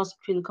social costs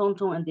between the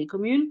canton and the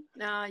commune.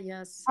 Ah,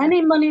 yes, yeah,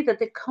 Any money that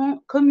the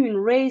commune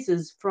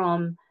raises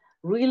from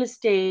real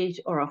estate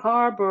or a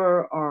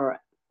harbour or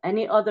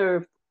any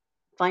other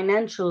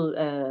financial,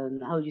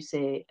 how do you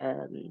say,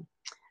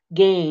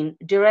 gain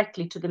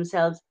directly to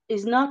themselves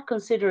is not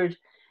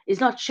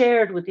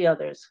shared with the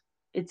others.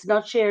 It's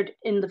not shared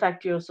in the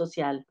factio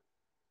social.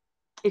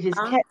 It is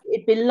ah, kept.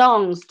 It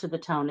belongs to the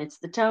town. It's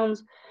the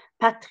town's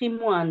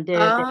patrimoine,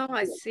 oh,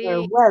 I their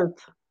see. wealth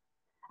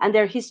and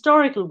their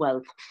historical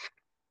wealth.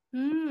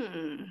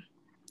 Hmm,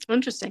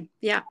 interesting.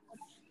 Yeah,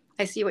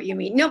 I see what you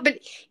mean. No, but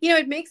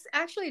it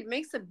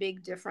makes a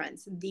big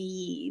difference,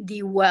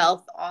 the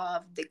wealth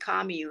of the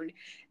commune,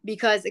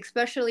 because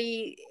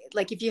especially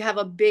like if you have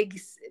a big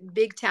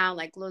town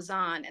like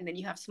Lausanne, and then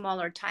you have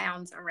smaller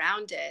towns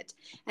around it,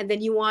 and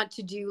then you want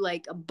to do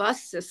like a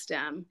bus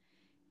system,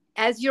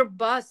 as your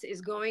bus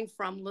is going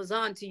from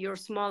Lausanne to your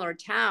smaller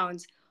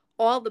towns,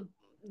 all the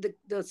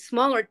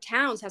smaller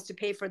towns has to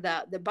pay for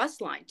the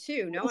bus line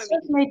too. They No, I mean,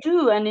 certainly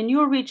do. And in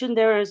your region,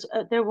 there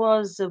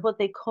was what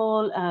they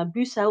call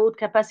bus à haute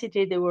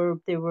capacité.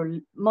 They were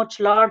much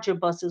larger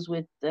buses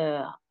with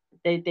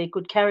they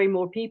could carry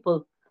more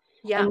people.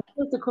 And yeah, it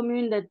was the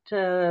commune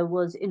that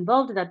was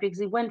involved in that because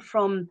it went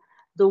from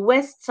the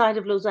west side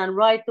of Lausanne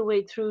right the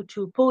way through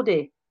to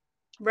Pode.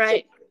 So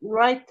right.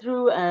 right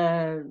through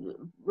the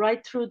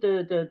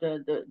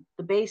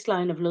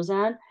baseline of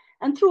Lausanne,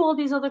 and through all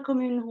these other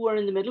communes who are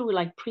in the middle, with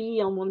like Prie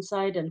on one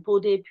side and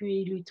Podé,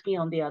 puis Lutry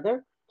on the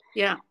other.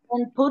 Yeah.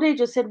 And Podé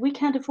just said, we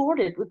can't afford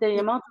it with the Yeah.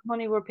 amount of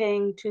money we're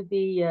paying to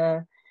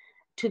the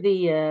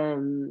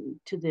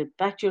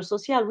Bactio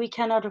Social. We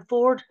cannot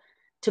afford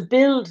to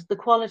build the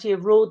quality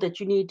of road that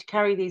you need to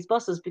carry these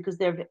buses because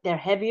they're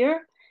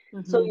heavier.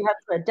 So Mm-hmm. you have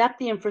to adapt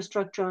the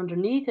infrastructure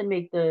underneath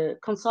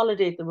and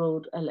consolidate the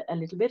road a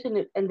little bit.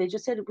 And they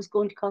just said it was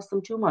going to cost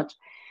them too much.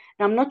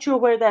 Now, I'm not sure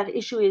where that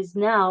issue is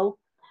now.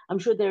 I'm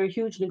sure there are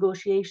huge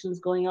negotiations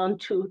going on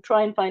to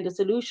try and find a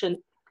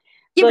solution.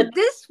 Yeah, But but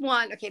this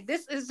one, okay,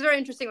 this is very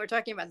interesting. We're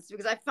talking about this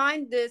because I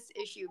find this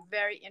issue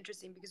very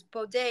interesting because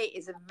Podé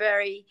is a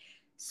very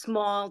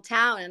small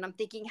town, and I'm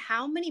thinking,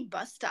 how many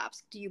bus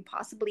stops do you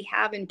possibly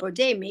have in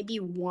Podé? Maybe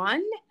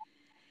one.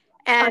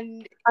 I,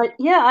 And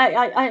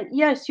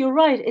yes, you're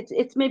right.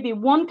 It's maybe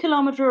 1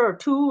 kilometer or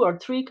 2 or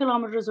 3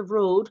 kilometers of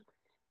road,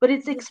 but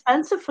it's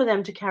expensive for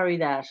them to carry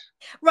that.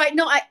 right,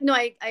 no,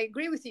 I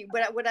agree with you.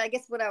 But what I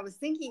guess what I was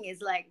thinking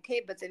is like,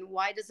 okay, but then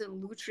why doesn't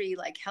Lutry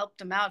like help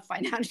them out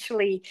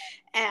financially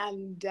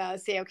and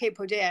say, okay,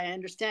 Podé, I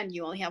understand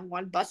you only have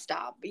one bus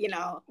stop.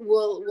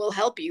 We'll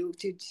help you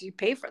to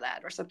pay for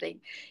that or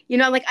something.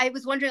 Like I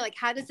was wondering, like,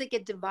 how does it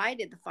get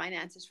divided, the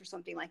finances for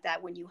something like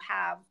that, when you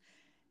have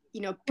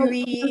Well,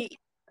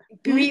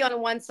 Puy on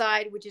one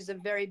side, which is a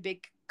very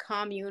big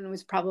commune,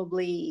 which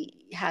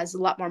probably has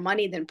a lot more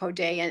money than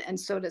Podé, and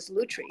so does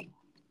Lutry.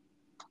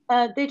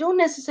 they don't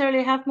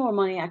necessarily have more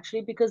money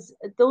actually, because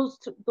those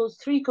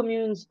three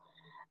communes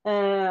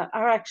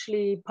are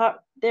actually part.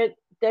 They're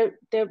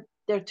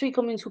three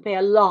communes who pay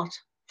a lot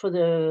for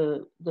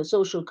the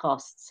social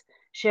costs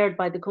shared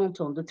by the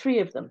canton. The three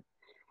of them,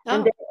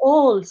 and Oh, they're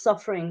all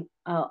suffering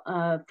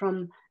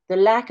from the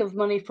lack of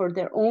money for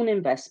their own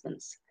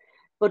investments.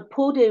 But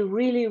Pode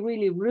really,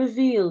 really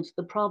revealed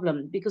the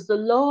problem, because the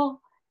law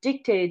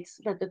dictates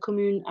that the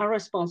commune are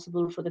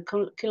responsible for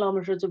the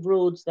kilometers of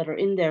roads that are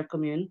in their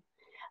commune,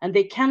 and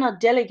they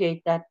cannot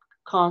delegate that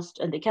cost,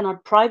 and they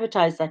cannot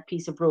privatize that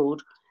piece of road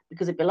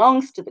because it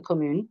belongs to the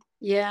commune.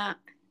 yeah.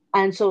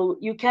 And so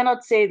you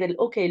cannot say that,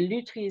 okay,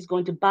 Lutry is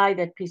going to buy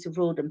that piece of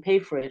road and pay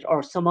for it,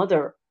 or some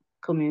other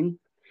commune.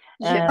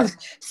 Yeah. Uh,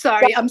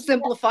 Sorry, I'm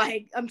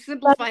simplifying. I'm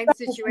simplifying the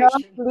that is not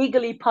situation.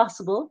 legally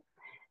possible.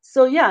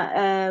 So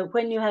yeah,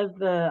 when you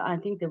have, I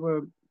think there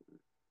were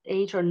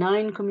 8 or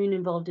 9 communes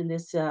involved in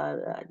this.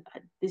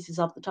 This is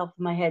off the top of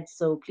my head,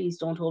 so please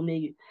don't hold me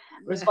Yeah.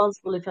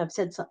 responsible if I've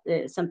said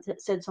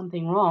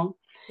something wrong.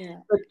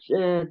 Yeah. But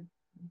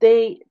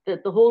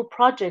the whole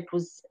project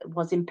was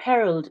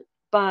imperiled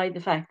by the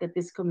fact that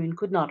this commune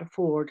could not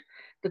afford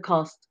the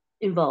cost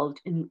involved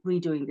in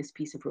redoing this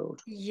piece of road.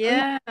 So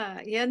yeah,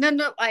 Yeah. Yeah. No,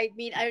 no. I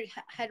mean,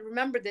 had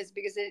remembered this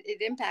because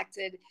it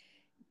impacted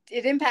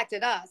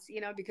us,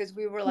 because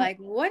we were like,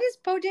 what does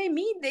Podé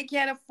mean? They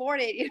can't afford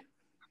it.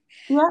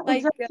 yeah,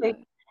 Like,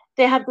 exactly.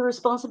 They have the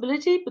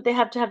responsibility, but they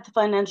have to have the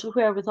financial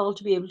wherewithal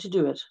to be able to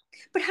do it.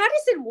 but how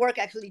does it work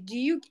actually?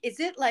 Is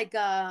it like,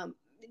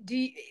 do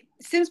you,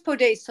 since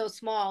Podé is so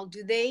small,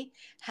 do they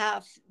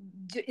have,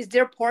 is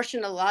their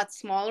portion a lot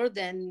smaller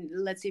than,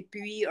 let's say,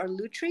 Puy or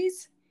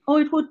Lutry's? Oh,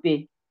 it would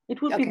be.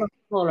 It would be Okay. much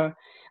smaller,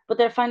 but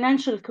their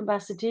financial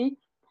capacity,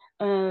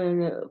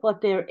 what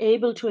they're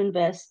able to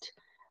invest,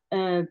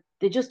 uh,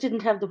 they just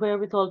didn't have the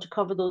wherewithal to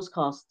cover those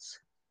costs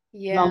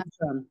long Yeah.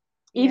 term.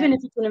 Yeah. Even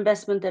if it's an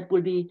investment that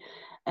will be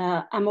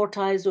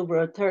amortized over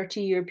a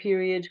 30-year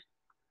period,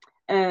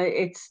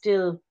 it's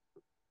still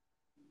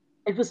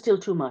it was still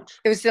too much.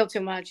 It was still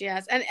too much,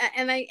 yes. And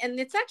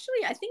it's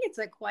actually, I think it's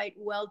a quite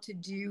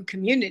well-to-do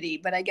community,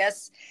 but I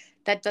guess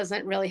that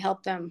doesn't really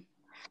help them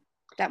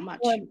that much.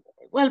 Well,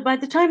 well, by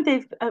the time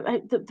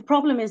the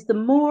problem is the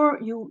more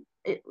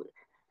the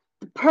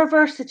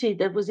perversity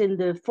that was in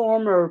the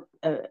former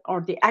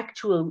or the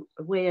actual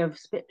way of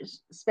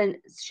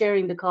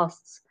sharing the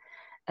costs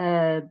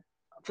uh,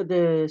 for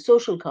the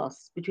social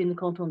costs between the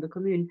canton and the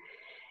commune,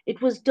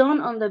 it was done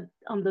on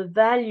the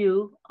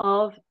value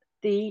of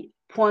the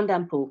point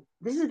d'impôt.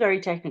 This is very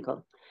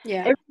technical. Yeah.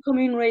 Every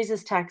commune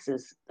raises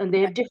taxes, and they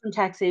Right. have different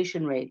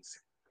taxation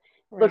rates.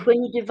 But Right.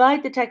 when you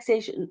divide the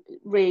taxation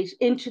rate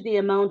into the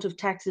amount of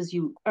taxes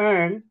you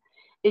earn,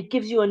 it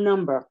gives you a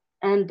number.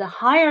 And the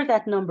higher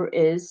that number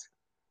is,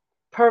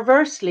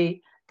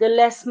 perversely, the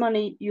less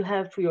money you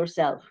have for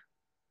yourself.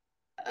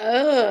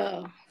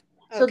 Oh.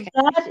 So Okay.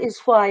 that is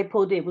why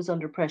Pode was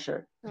under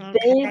pressure.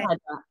 Okay.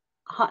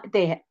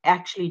 They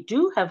actually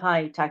do have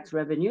high tax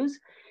revenues,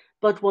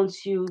 but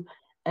once you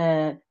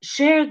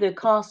share the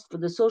cost for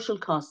the social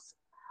costs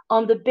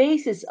on the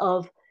basis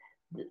of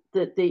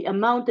the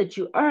amount that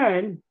you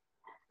earn,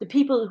 the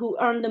people who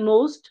earn the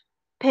most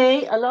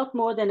pay a lot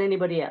more than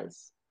anybody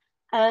else,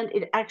 and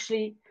it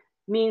actually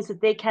means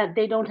that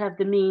they don't have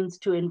the means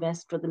to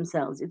invest for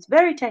themselves. It's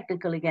very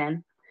technical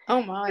again,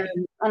 Oh my.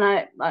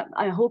 and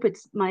I hope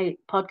it's my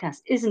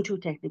podcast isn't too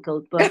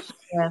technical, but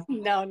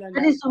No, no,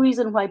 that no. is the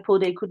reason why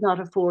Pode could not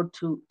afford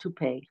to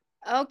pay.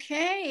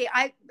 Okay,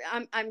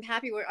 I'm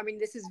happy. I mean,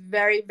 this is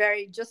very,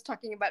 very just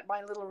talking about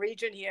my little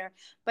region here.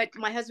 But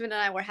my husband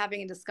and I were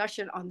having a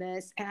discussion on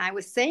this, and I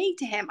was saying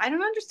to him, I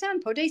don't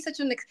understand. Podé is such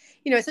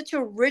such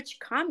a rich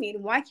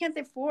commune. Why can't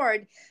they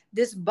afford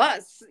this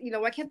bus?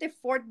 Why can't they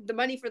afford the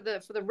money for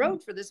the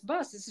road for this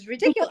bus? This is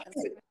because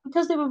ridiculous.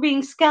 because they were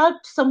being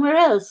scalped somewhere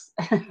else.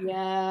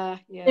 Yeah,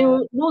 They yeah,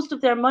 were most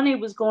of their money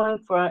was going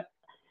for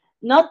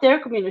not their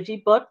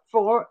community, but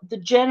for the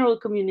general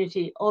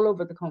community all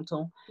over the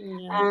canton.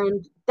 yeah,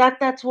 And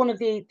that's one of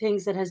the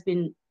things that has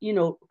been,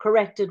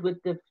 corrected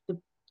with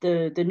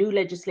the new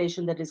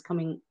legislation that is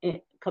coming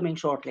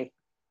shortly.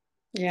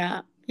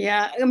 yeah,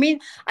 yeah. I mean,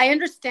 I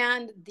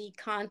understand the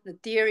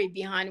theory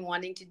behind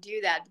wanting to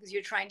do that because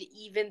you're trying to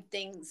even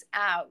things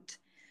out,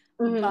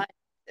 Hmm. but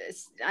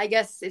I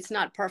guess it's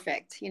not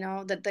perfect.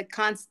 That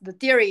the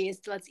theory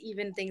is let's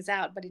even things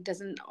out, but it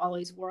doesn't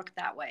always work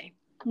that way.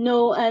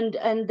 No, and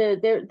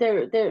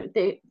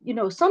they,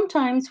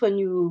 sometimes when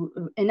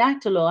you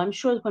enact a law, I'm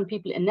sure that when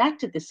people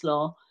enacted this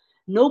law,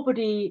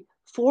 nobody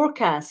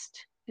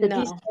forecast that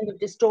these No, kind of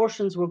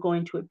distortions were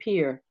going to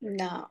appear.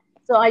 no.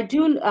 So I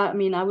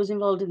mean, I was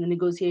involved in the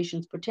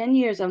negotiations for 10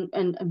 years,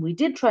 and we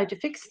did try to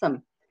fix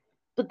them,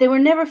 but they were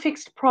never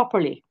fixed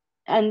properly.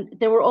 And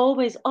there were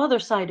always other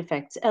side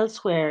effects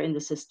elsewhere in the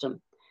system.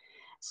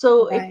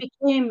 So it Right.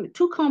 became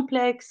too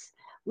complex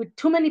with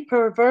too many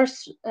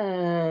perverse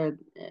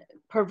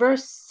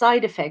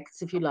side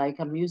effects, if you like.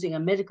 I'm using a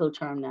medical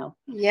term now.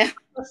 Yeah.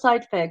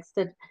 Side effects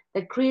that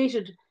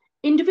created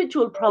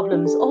individual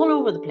problems all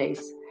over the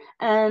place.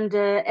 And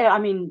I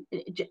mean,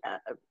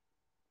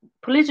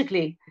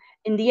 politically,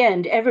 in the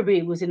end,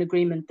 everybody was in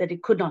agreement that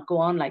it could not go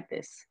on like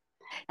this.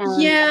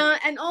 And Yeah,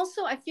 and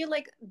also I feel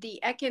like the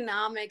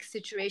economic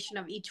situation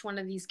of each one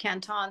of these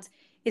cantons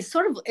is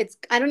sort of it's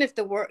I don't know if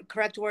the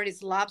correct word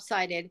is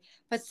lopsided,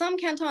 but some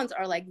cantons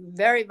are like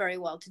very, very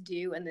well to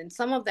do, and then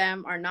some of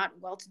them are not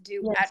well to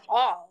do at yes,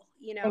 all.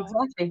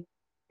 exactly.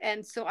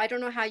 And so I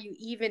don't know how you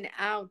even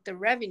out the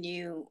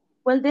revenue.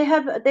 Well, they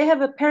have a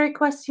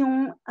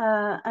péréquation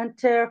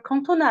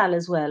intercantonale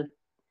as well,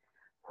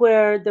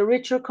 where the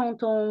richer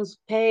cantons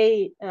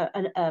pay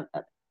an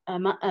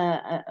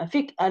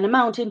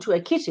amount into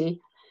a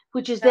kitty,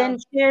 which is then Oh,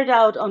 shared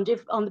out on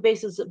the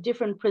basis of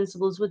different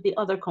principles with the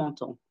other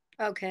canton.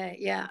 okay.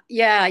 Yeah.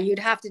 Yeah. You'd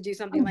have to do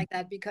something like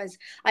that because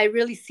I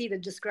really see the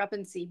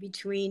discrepancy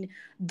between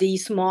the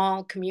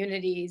small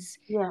communities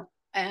Yeah,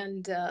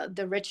 and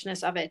the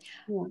richness of it.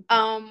 yeah.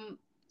 Um,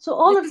 So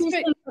all this of is these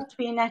great. things have to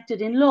be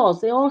enacted in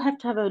laws. They all have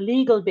to have a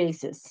legal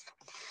basis.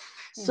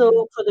 Mhm. So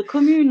for the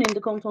commune in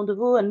the Canton de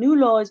Vaud, a new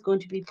law is going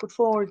to be put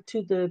forward to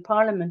the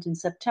Parliament in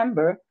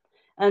September,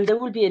 and there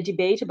will be a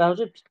debate about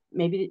it.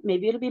 Maybe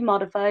it'll be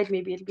modified,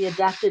 maybe it'll be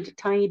adapted a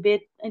tiny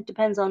bit. It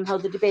depends on how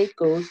the debate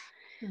goes.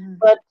 Mhm.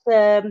 But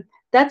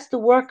that's the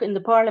work in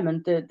the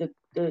Parliament.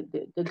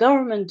 The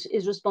government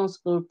is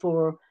responsible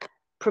for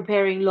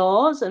preparing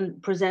laws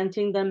and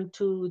presenting them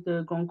to the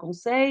Grand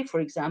Conseil, for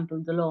example,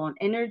 the law on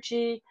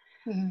energy,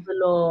 Mhm. the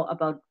law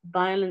about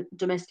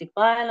domestic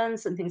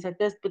violence and things like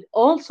this, but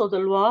also the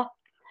law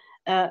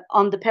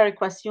on the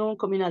péréquation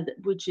communale,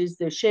 which is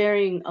the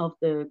sharing of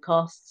the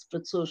costs for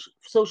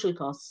social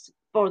costs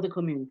for the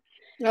commune.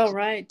 Oh, So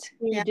right.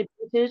 we Yeah.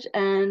 debated,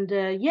 and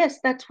yes,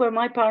 that's where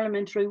my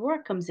parliamentary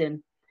work comes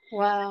in.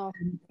 Wow.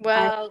 And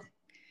Well,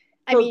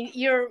 I so mean,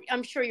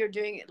 I'm sure you're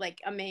doing like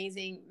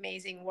amazing,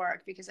 amazing work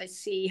because I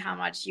see how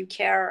much you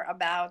care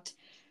about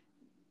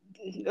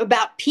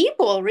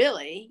people,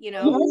 really.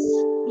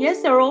 yes,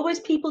 yes, there are always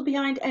people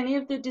behind any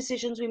of the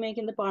decisions we make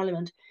in the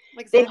parliament.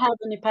 They Exactly. have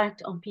an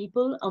impact on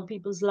people, on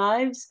people's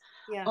lives,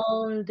 Yeah.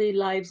 on the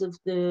lives of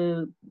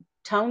the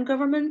town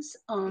governments,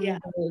 Yeah.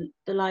 on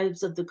the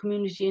lives of the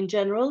community in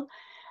general.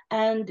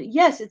 And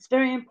yes, it's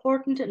very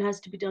important and has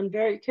to be done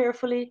very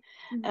carefully.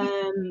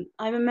 Mhm.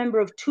 I'm a member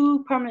of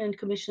two permanent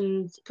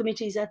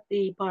committees at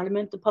the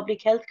Parliament, the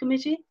Public Health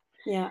Committee,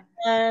 Yeah.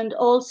 and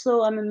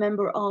also I'm a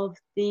member of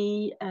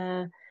the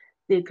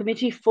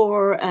Committee for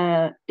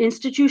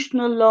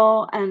Institutional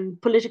Law and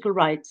Political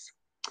Rights.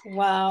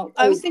 Wow.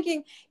 I was So,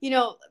 thinking,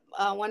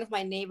 one of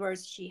my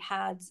neighbors, she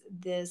had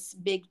this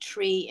big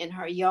tree in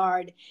her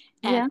yard.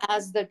 And yeah.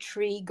 as the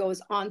tree goes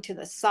onto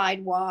the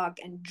sidewalk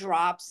and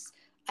drops,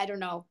 I don't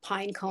know,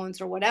 pine cones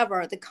or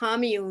whatever, the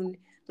commune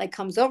like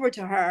comes over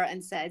to her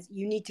and says,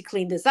 you need to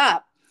clean this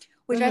up,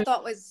 which I Mhm.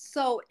 thought was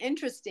so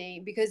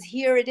interesting because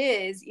here it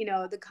is,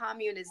 the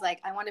commune is like,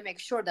 I want to make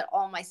sure that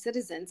all my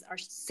citizens are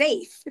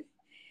safe.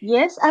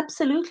 Yes,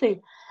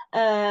 absolutely.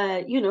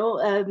 There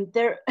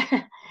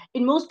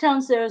in most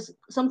towns there's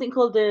something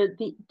called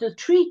the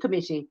tree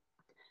committee.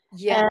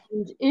 Yeah.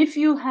 And if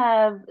you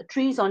have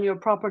trees on your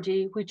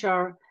property which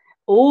are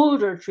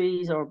older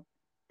trees or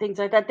things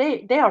like that,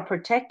 they are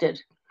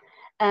protected.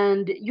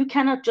 And you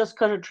cannot just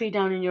cut a tree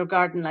down in your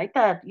garden like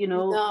that.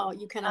 No,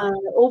 you cannot.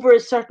 Over a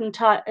certain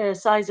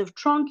size of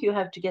trunk, you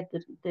have to get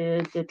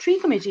the tree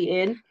committee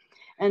in,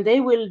 and they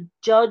will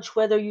judge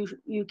whether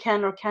you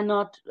can or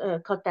cannot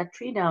cut that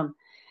tree down.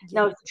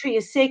 Now, Yeah. if the tree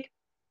is sick,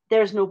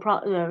 there's no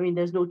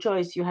there's no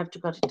choice. You have to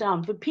cut it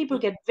down. But people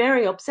get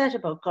very upset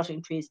about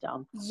cutting trees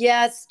down.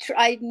 Yes,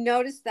 I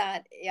noticed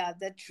that. Yeah,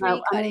 the Now,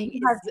 tree I mean,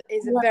 cutting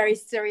is a very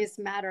serious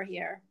matter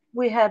here.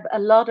 we have a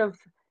lot of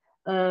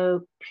uh,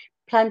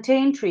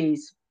 plantain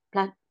trees,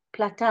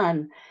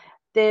 platan.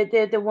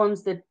 They're the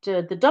ones that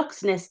the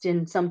ducks nest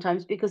in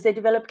sometimes because they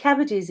develop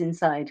cavities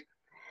inside,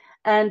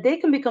 and they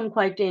can become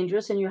quite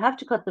dangerous, and you have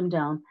to cut them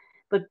down.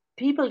 But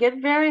people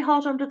get very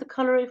hot under the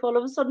color if all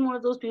of a sudden one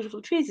of those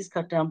beautiful trees is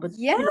cut down. But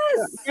Yes.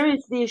 there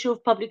is the issue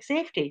of public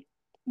safety.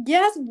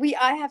 Yes,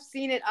 I have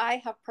seen it. I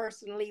have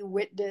personally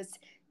witnessed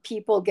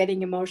people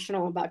getting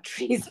emotional about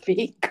trees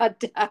being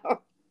cut down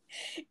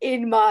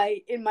in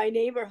my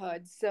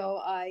neighborhood. So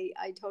I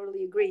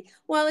totally agree.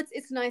 Well,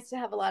 it's nice to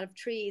have a lot of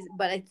trees,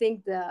 but I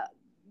think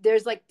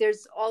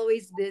there's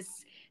always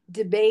this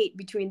debate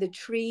between the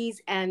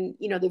trees and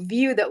the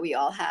view that we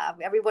all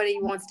have. Everybody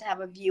wants to have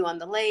a view on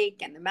the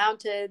lake and the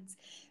mountains.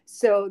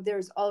 So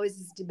there's always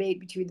this debate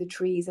between the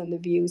trees and the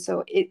view.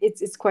 So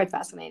it's quite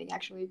fascinating,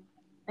 actually.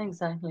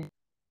 Exactly.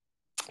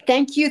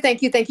 Thank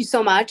you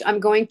so much. I'm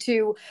going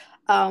to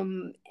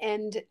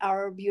end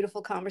our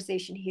beautiful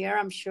conversation here.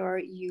 I'm sure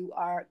you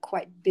are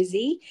quite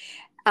busy,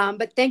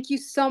 but thank you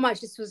so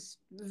much. This was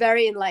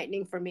very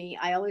enlightening for me.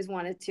 I always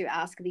wanted to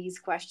ask these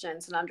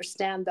questions and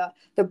understand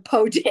the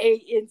Po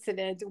Day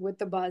incident with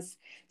the bus.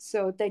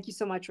 So thank you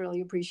so much.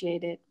 Really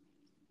appreciate it.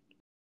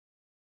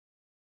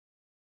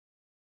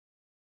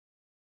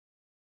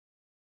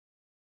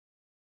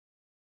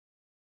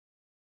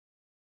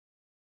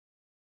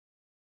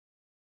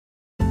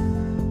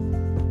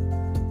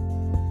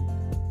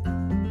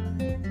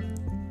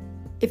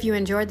 If you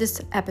enjoyed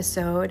this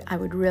episode, I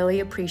would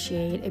really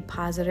appreciate a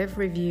positive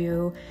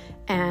review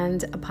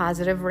and a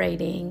positive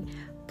rating.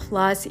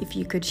 Plus, if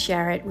you could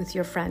share it with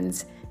your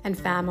friends and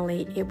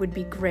family, it would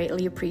be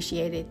greatly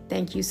appreciated.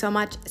 Thank you so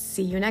much.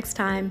 See you next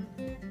time.